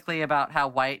quickly about how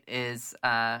white is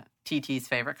TT's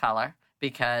favorite color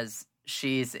because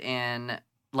she's in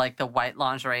like the white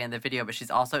lingerie in the video, but she's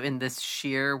also in this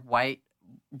sheer white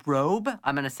robe.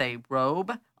 I'm going to say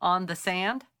robe on the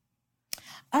sand.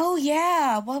 Oh,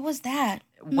 yeah. What was that?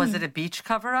 Was it a beach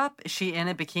cover up? Is she in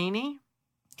a bikini?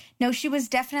 No, she was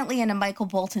definitely in a Michael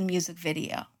Bolton music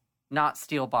video. Not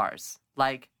steel bars.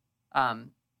 Like,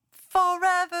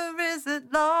 forever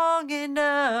isn't long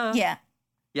enough. Yeah.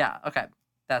 Yeah, okay.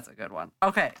 That's a good one.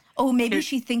 Okay. Oh, maybe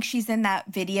she thinks she's in that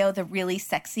video, the really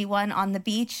sexy one on the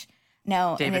beach.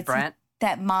 No. David Brent?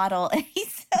 that model. And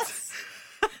he's so...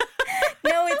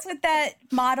 No, it's with that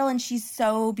model, and she's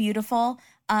so beautiful.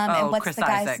 And what's Chris the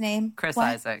guy's Isaac. name? Chris What?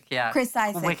 Isaac, yeah. Chris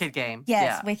Isaac. Wicked Game. Yes,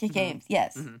 yeah. Wicked Games,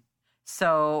 yes. Mm-hmm.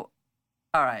 So,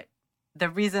 all right. The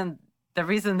reason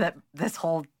that this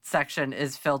whole section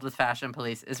is filled with fashion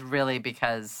police is really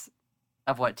because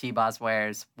of what T-Boz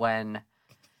wears when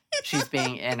she's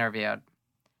being interviewed.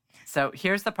 So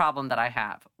here's the problem that I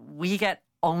have. We get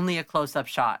only a close-up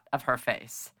shot of her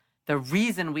face. The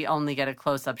reason we only get a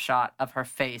close-up shot of her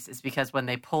face is because when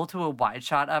they pull to a wide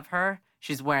shot of her,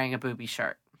 she's wearing a booby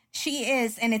shirt. She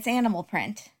is, and it's animal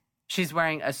print. She's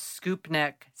wearing a scoop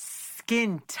neck,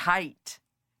 skin-tight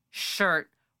shirt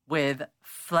with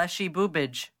fleshy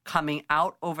boobage coming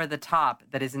out over the top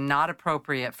that is not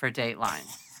appropriate for Dateline.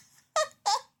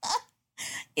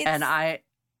 And I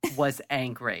was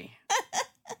angry.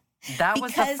 That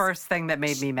was the first thing that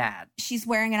made me mad. She's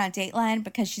wearing it on Dateline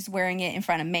because she's wearing it in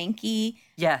front of Mankey.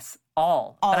 Yes,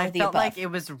 all. But I felt above. like it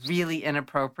was really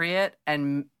inappropriate.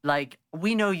 And like,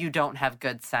 we know you don't have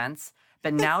good sense,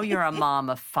 but now you're a mom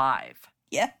of 5.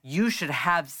 Yeah. You should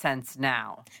have sense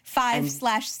now.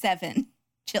 5/7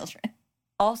 children.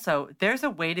 Also, there's a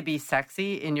way to be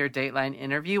sexy in your Dateline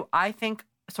interview. I think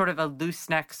sort of a loose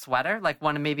neck sweater, like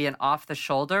one maybe an off the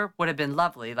shoulder would have been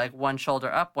lovely. Like one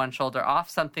shoulder up, one shoulder off,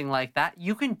 something like that.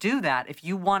 You can do that if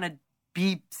you want to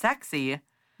be sexy.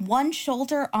 One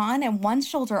shoulder on and one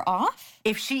shoulder off?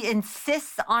 If she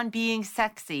insists on being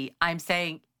sexy, I'm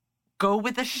saying go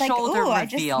with the shoulder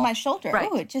reveal. My shoulder.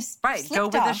 Right. Ooh, it just right. Slipped Go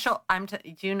with off. the shoulder.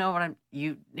 Do you know what I'm?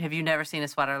 Have you never seen a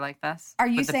sweater like this? Are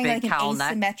you with saying the like big an cowl neck?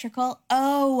 asymmetrical?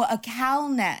 Oh, a cowl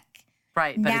neck.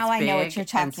 Right, but now it's big, I know what you're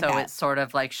talking and so about. it sort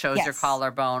of like shows your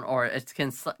collarbone, or it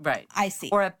can right. I see.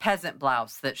 Or a peasant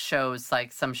blouse that shows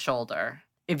like some shoulder.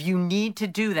 If you need to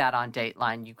do that on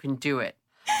Dateline, you can do it.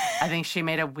 I think she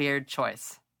made a weird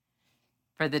choice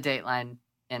for the Dateline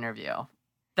interview.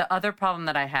 The other problem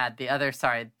that I had,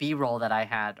 B-roll that I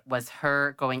had, was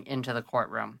her going into the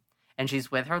courtroom, and she's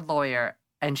with her lawyer,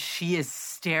 and she is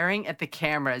staring at the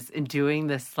cameras and doing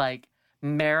this like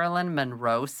Marilyn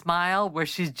Monroe smile where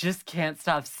she just can't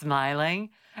stop smiling,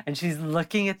 and she's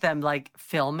looking at them like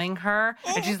filming her,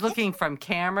 and she's looking from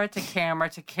camera to camera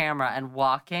to camera and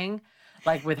walking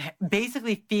like with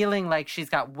basically feeling like she's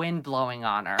got wind blowing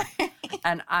on her.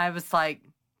 And I was like,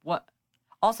 what?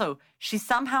 Also, she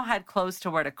somehow had clothes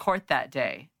to wear to court that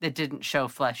day that didn't show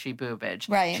fleshy boobage.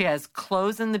 Right. She has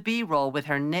clothes in the B-roll with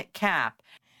her knit cap.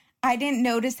 I didn't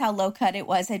notice how low cut it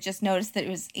was. I just noticed that it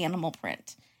was animal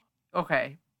print.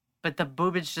 Okay, but the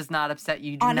boobage does not upset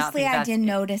you. Honestly, I didn't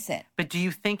notice it. But do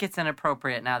you think it's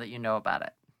inappropriate now that you know about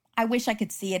it? I wish I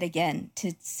could see it again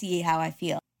to see how I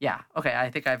feel. Yeah, okay,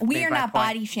 I think I've We made are my not point.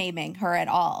 body shaming her at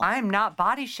all. I'm not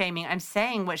body shaming. I'm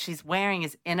saying what she's wearing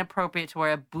is inappropriate to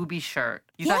wear a booby shirt.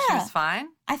 You thought she was fine?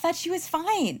 I thought she was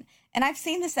fine. And I've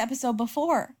seen this episode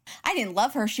before. I didn't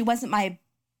love her. She wasn't my,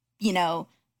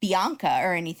 Bianca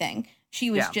or anything.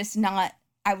 She was just not,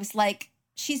 I was like,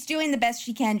 she's doing the best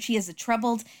she can. She has a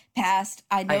troubled past.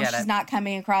 I know she's not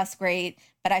coming across great,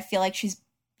 but I feel like she's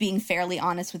being fairly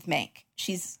honest with Mank.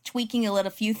 She's tweaking a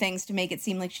few things to make it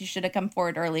seem like she should have come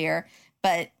forward earlier.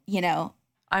 But,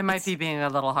 I might be being a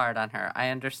little hard on her. I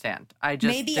understand.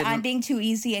 Maybe I'm being too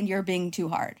easy and you're being too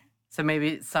hard. So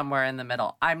maybe somewhere in the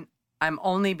middle. I'm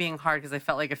only being hard because I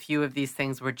felt like a few of these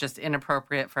things were just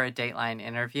inappropriate for a Dateline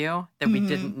interview that we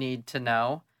didn't need to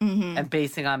know. Mm-hmm. And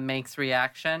basing on Mank's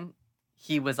reaction,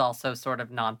 he was also sort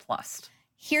of nonplussed.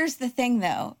 Here's the thing,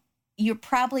 though. You're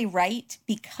probably right,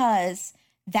 because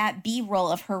that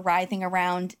B-roll of her writhing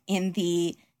around in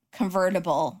the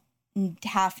convertible,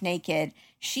 half naked,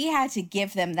 she had to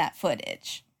give them that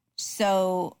footage.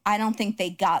 So I don't think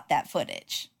they got that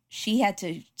footage. She had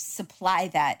to supply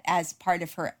that as part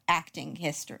of her acting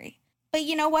history. But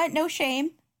you know what? No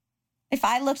shame. If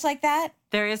I looked like that.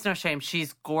 There is no shame.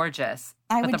 She's gorgeous.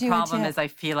 But the problem is I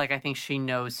think she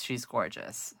knows she's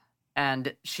gorgeous.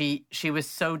 And she was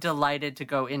so delighted to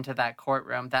go into that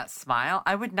courtroom. That smile.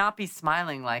 I would not be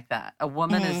smiling like that. A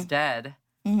woman is dead.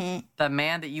 Mm-hmm. The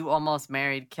man that you almost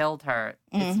married killed her.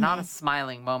 Mm-hmm. It's not a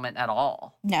smiling moment at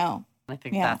all. No. I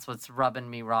think that's what's rubbing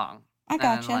me wrong. I gotcha.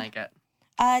 I didn't like it.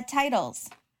 Titles.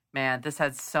 Man, this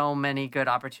had so many good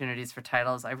opportunities for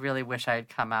titles. I really wish I had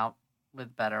come out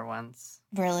with better ones.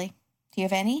 Really? Do you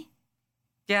have any?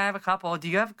 Yeah, I have a couple. Do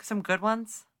you have some good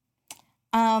ones?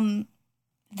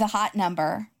 The Hot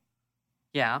Number.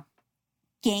 Yeah.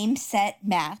 Game, Set,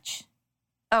 Match.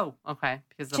 Oh, okay.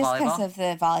 Because of the volleyball? Just because of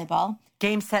the volleyball.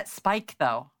 Game, Set, Spike,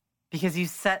 though. Because you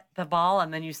set the ball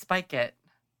and then you spike it.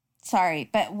 Sorry,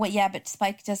 but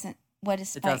Spike doesn't... What is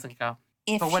Spike? It doesn't go.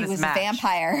 If she was a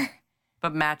vampire.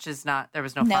 But match is not, there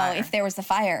was no No, fire. if there was a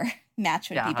fire, match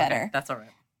would be better. Okay, that's all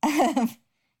right.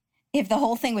 If the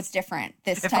whole thing was different,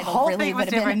 this If the title whole really thing would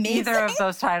was have been different, amazing. neither of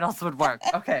those titles would work.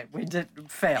 Okay, we did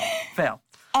fail.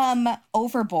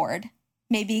 Overboard.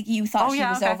 Maybe you thought she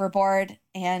was overboard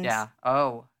and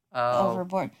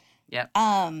overboard. Yep.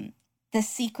 The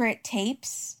secret tape.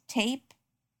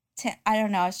 I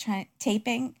don't know. I was trying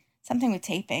taping something with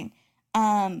taping.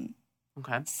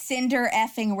 Okay. Cinder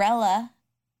effing Rella.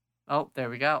 Oh, there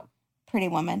we go. Pretty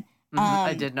Woman.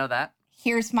 I did know that.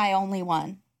 Here's my only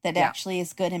one that actually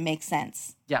is good and makes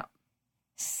sense. Yeah.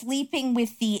 Sleeping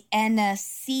with the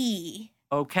NSC.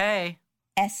 Okay.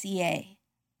 SEA.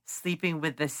 Sleeping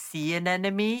with the sea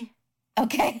anemone.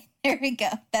 Okay, there we go.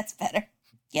 That's better.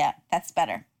 Yeah, that's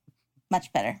better.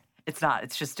 Much better. It's not.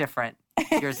 It's just different.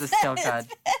 Yours is still good.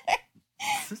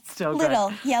 It's still Little,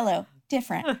 good. yellow,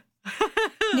 different.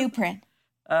 New print.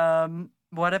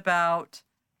 What about...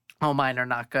 Oh, mine are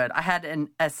not good. I had an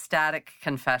ecstatic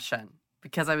confession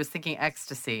because I was thinking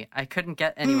ecstasy. I couldn't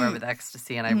get anywhere with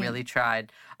ecstasy, and I really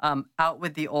tried. Out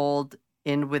with the old,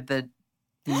 in with the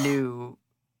new.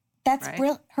 That's right?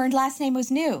 brilliant. Her last name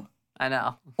was New. I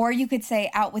know. Or you could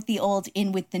say out with the old,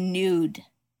 in with the nude.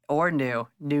 Or new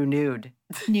nude.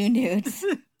 New nudes.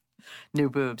 New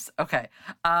boobs. Okay.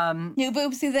 New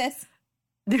boobs do this.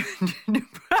 New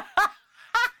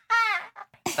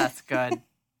That's good.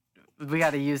 We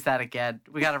got to use that again.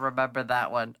 We got to remember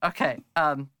that one. Okay.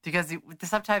 Because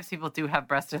sometimes people do have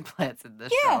breast implants in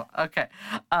this show. Okay.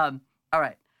 All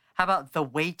right. How about the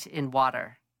weight in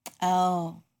water?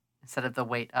 Oh. Instead of the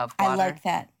weight of water. I like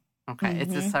that. Okay.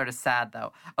 It's just sort of sad,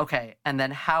 though. Okay. And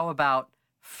then how about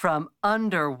from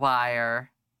underwire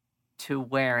to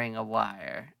wearing a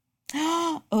wire?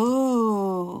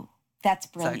 Ooh. That's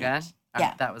brilliant. Is that good?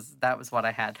 Yeah. That was what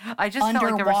I had. I just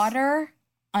underwater, felt like there was...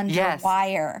 under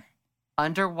wire.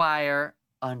 Underwire,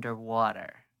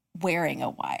 underwater. Wearing a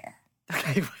wire.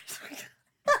 Okay.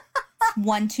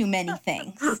 One too many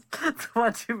things. It's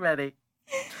one too many.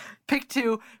 Pick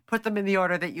two, put them in the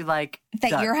order that you like.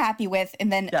 That you're happy with,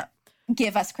 and then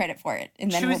give us credit for it.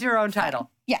 And then choose your own title.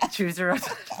 Yeah. Choose your own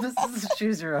This is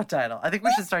choose your own title. I think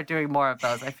we should start doing more of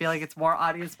those. I feel like it's more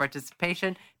audience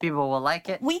participation. People will like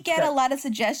it. We get a lot of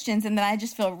suggestions, and then I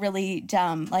just feel really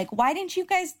dumb. Like, why didn't you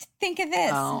guys think of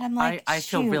this? Oh, and I'm like, I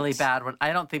feel really bad when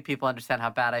I don't think people understand how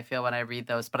bad I feel when I read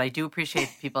those, but I do appreciate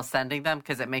people sending them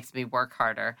because it makes me work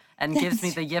harder and gives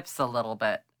me the yips a little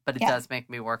bit, but it does make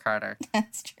me work harder.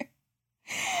 That's true.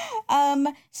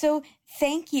 So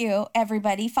thank you,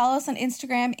 everybody. Follow us on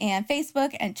Instagram and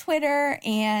Facebook and Twitter,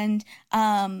 and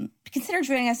consider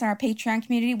joining us in our Patreon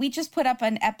community. We just put up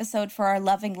an episode for our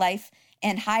Loving Life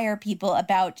and Hire people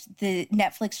about the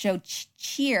Netflix show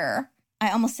Cheer.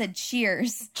 I almost said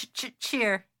Cheers.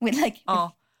 Cheer. With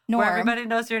Norm. Where everybody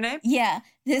knows your name? Yeah.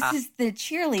 This is the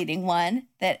cheerleading one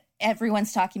that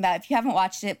everyone's talking about. If you haven't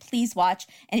watched it, please watch.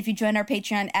 And if you join our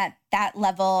Patreon at that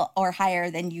level or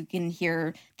higher, then you can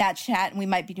hear that chat, and we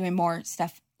might be doing more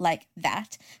stuff like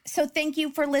that. So thank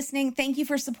you for listening. Thank you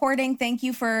for supporting. Thank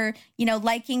you for,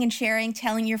 liking and sharing,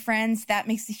 telling your friends. That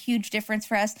makes a huge difference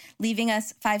for us. Leaving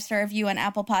us 5-star review on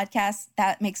Apple Podcasts.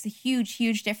 That makes a huge,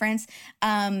 huge difference.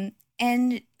 And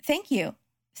thank you.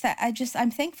 So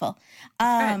I'm thankful.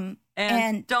 And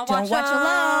don't watch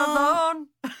alone.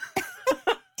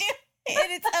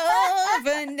 It's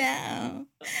over now.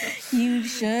 You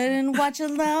shouldn't watch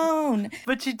alone.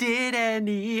 But you did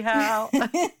anyhow.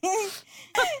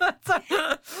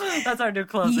 That's our new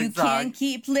closing song. You can't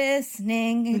keep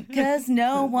listening because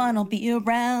no one will be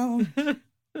around.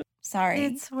 Sorry.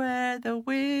 It's where the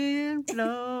wind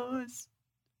blows.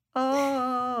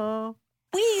 Oh.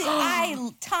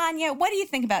 Tanya, what do you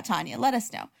think about Tanya? Let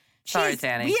us know. Sorry,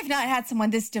 Tanny. We have not had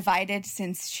someone this divided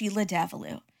since Sheila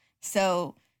Davalloo.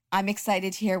 So I'm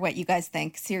excited to hear what you guys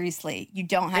think. Seriously, you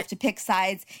don't have to pick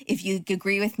sides. If you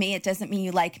agree with me, it doesn't mean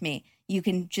you like me. You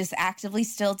can just actively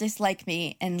still dislike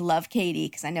me and love Katie,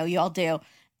 because I know you all do,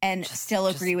 and still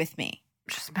agree with me.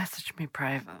 Just message me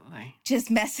privately. Just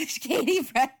message Katie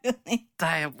privately.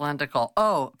 Diabolical.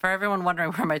 Oh, for everyone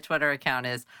wondering where my Twitter account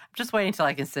is, I'm just waiting until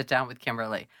I can sit down with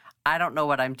Kimberly. I don't know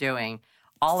what I'm doing.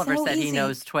 Oliver said he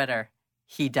knows Twitter.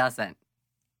 He doesn't.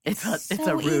 It's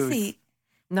a ruse. Easy.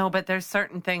 No, but there's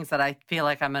certain things that I feel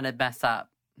like I'm going to mess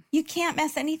up. You can't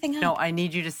mess anything up. No, I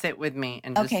need you to sit with me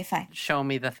and just show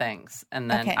me the things. And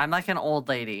then I'm like an old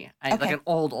lady. Like an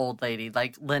old lady,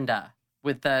 like Linda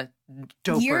with the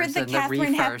dopers You're the and Catherine the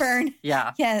reefers. Hepburn.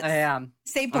 Yeah, yes. I am.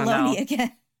 Say baloney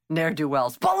again.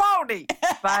 Ne'er-do-wells. Baloney!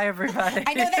 Bye, everybody.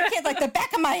 I know that kid like the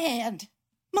back of my hand.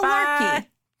 Malarkey.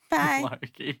 Bye.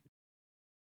 Malarkey.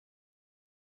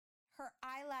 Her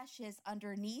eyelashes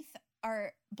underneath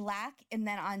are black, and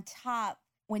then on top,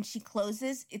 when she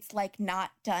closes, it's like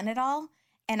not done at all.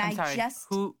 And I'm sorry,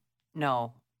 who?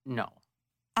 No.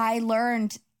 I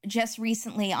learned just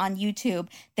recently on YouTube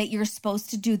that you're supposed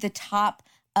to do the top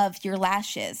of your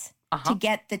lashes to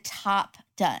get the top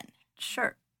done.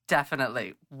 Sure,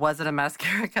 definitely. Was it a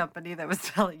mascara company that was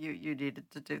telling you needed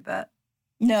to do that?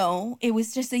 No, it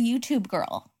was just a YouTube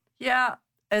girl. Yeah,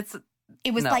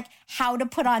 it was like how to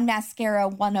put on mascara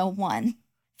 101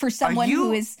 for someone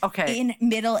who is in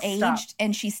middle aged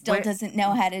and she still doesn't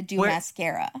know how to do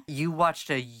mascara. You watched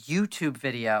a YouTube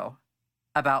video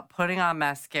about putting on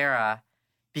mascara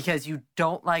because you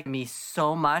don't like me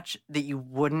so much that you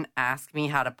wouldn't ask me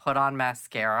how to put on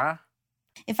mascara?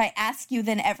 If I ask you,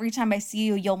 then every time I see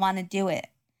you, you'll want to do it.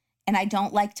 And I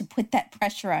don't like to put that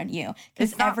pressure on you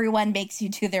because everyone makes you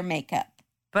do their makeup.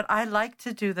 But I like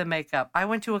to do the makeup. I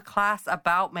went to a class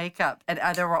about makeup, and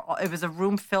it was a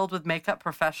room filled with makeup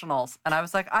professionals. And I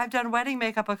was like, I've done wedding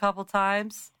makeup a couple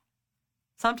times.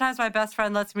 Sometimes my best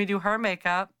friend lets me do her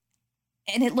makeup.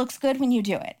 And it looks good when you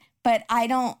do it. But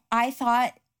I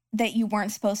thought that you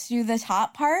weren't supposed to do the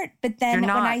top part. But then when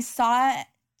I saw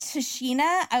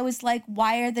Tashina, I was like,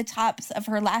 why are the tops of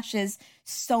her lashes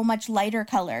so much lighter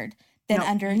colored than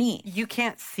underneath? You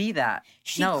can't see that.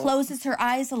 She closes her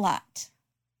eyes a lot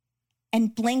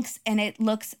and blinks, and it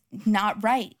looks not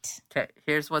right. Okay,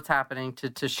 here's what's happening to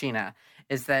Tashina,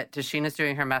 is that Tashina's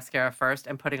doing her mascara first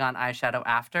and putting on eyeshadow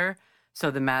after.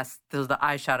 So the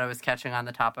eyeshadow is catching on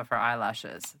the top of her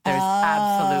eyelashes. There's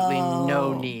absolutely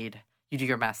no need. You do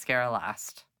your mascara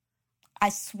last. I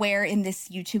swear in this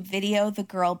YouTube video, the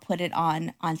girl put it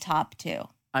on top too.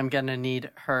 I'm going to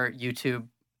need her YouTube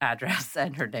address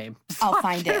and her name. So I'll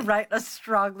find it. Write a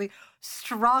strongly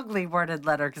worded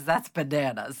letter because that's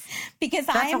bananas. Because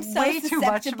I am so way susceptible.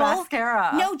 Too much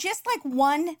mascara. No, just like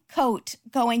one coat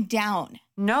going down.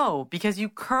 No, because you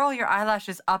curl your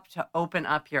eyelashes up to open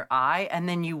up your eye and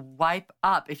then you wipe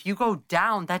up. If you go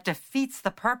down, that defeats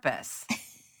the purpose.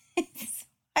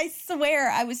 I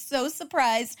swear, I was so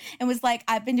surprised and was like,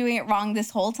 I've been doing it wrong this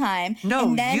whole time. No,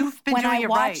 and then you've been doing it right.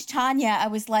 When I watched Tanya, I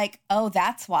was like, oh,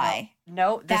 that's why.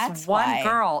 No, this one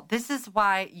girl. This is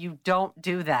why you don't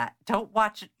do that. Don't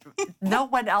watch it. No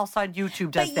one else on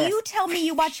YouTube does this. But you tell me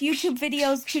you watch YouTube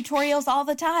videos, tutorials all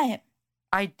the time.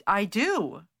 I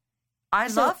do. I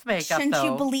love makeup, shouldn't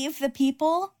you believe the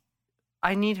people?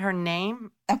 I need her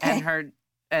name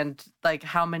and like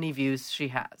how many views she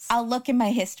has. I'll look in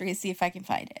my history and see if I can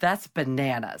find it. That's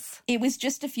bananas. It was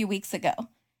just a few weeks ago.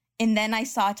 And then I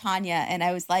saw Tanya and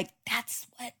I was like, that's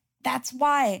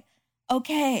why.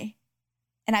 Okay.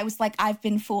 And I was like, I've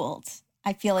been fooled.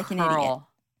 I feel like an idiot.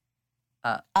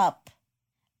 Up.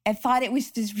 I thought it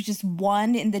was just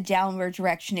one in the downward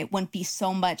direction. It wouldn't be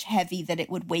so much heavy that it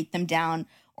would weight them down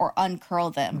or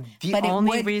uncurl them. But it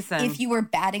would, if you were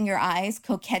batting your eyes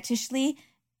coquettishly,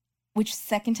 which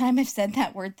second time I've said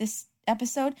that word this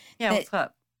episode. Yeah, what's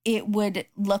up? It would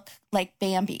look like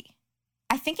Bambi.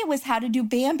 I think it was how to do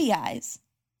Bambi eyes.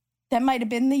 That might have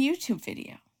been the YouTube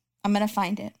video. I'm going to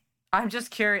find it. I'm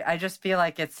just curious. I just feel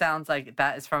like it sounds like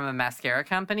that is from a mascara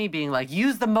company being like,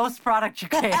 use the most product you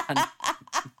can.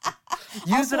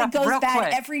 Use it up real quick. It goes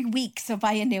bad every week, so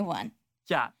buy a new one.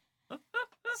 Yeah.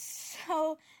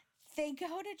 So they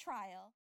go to trial.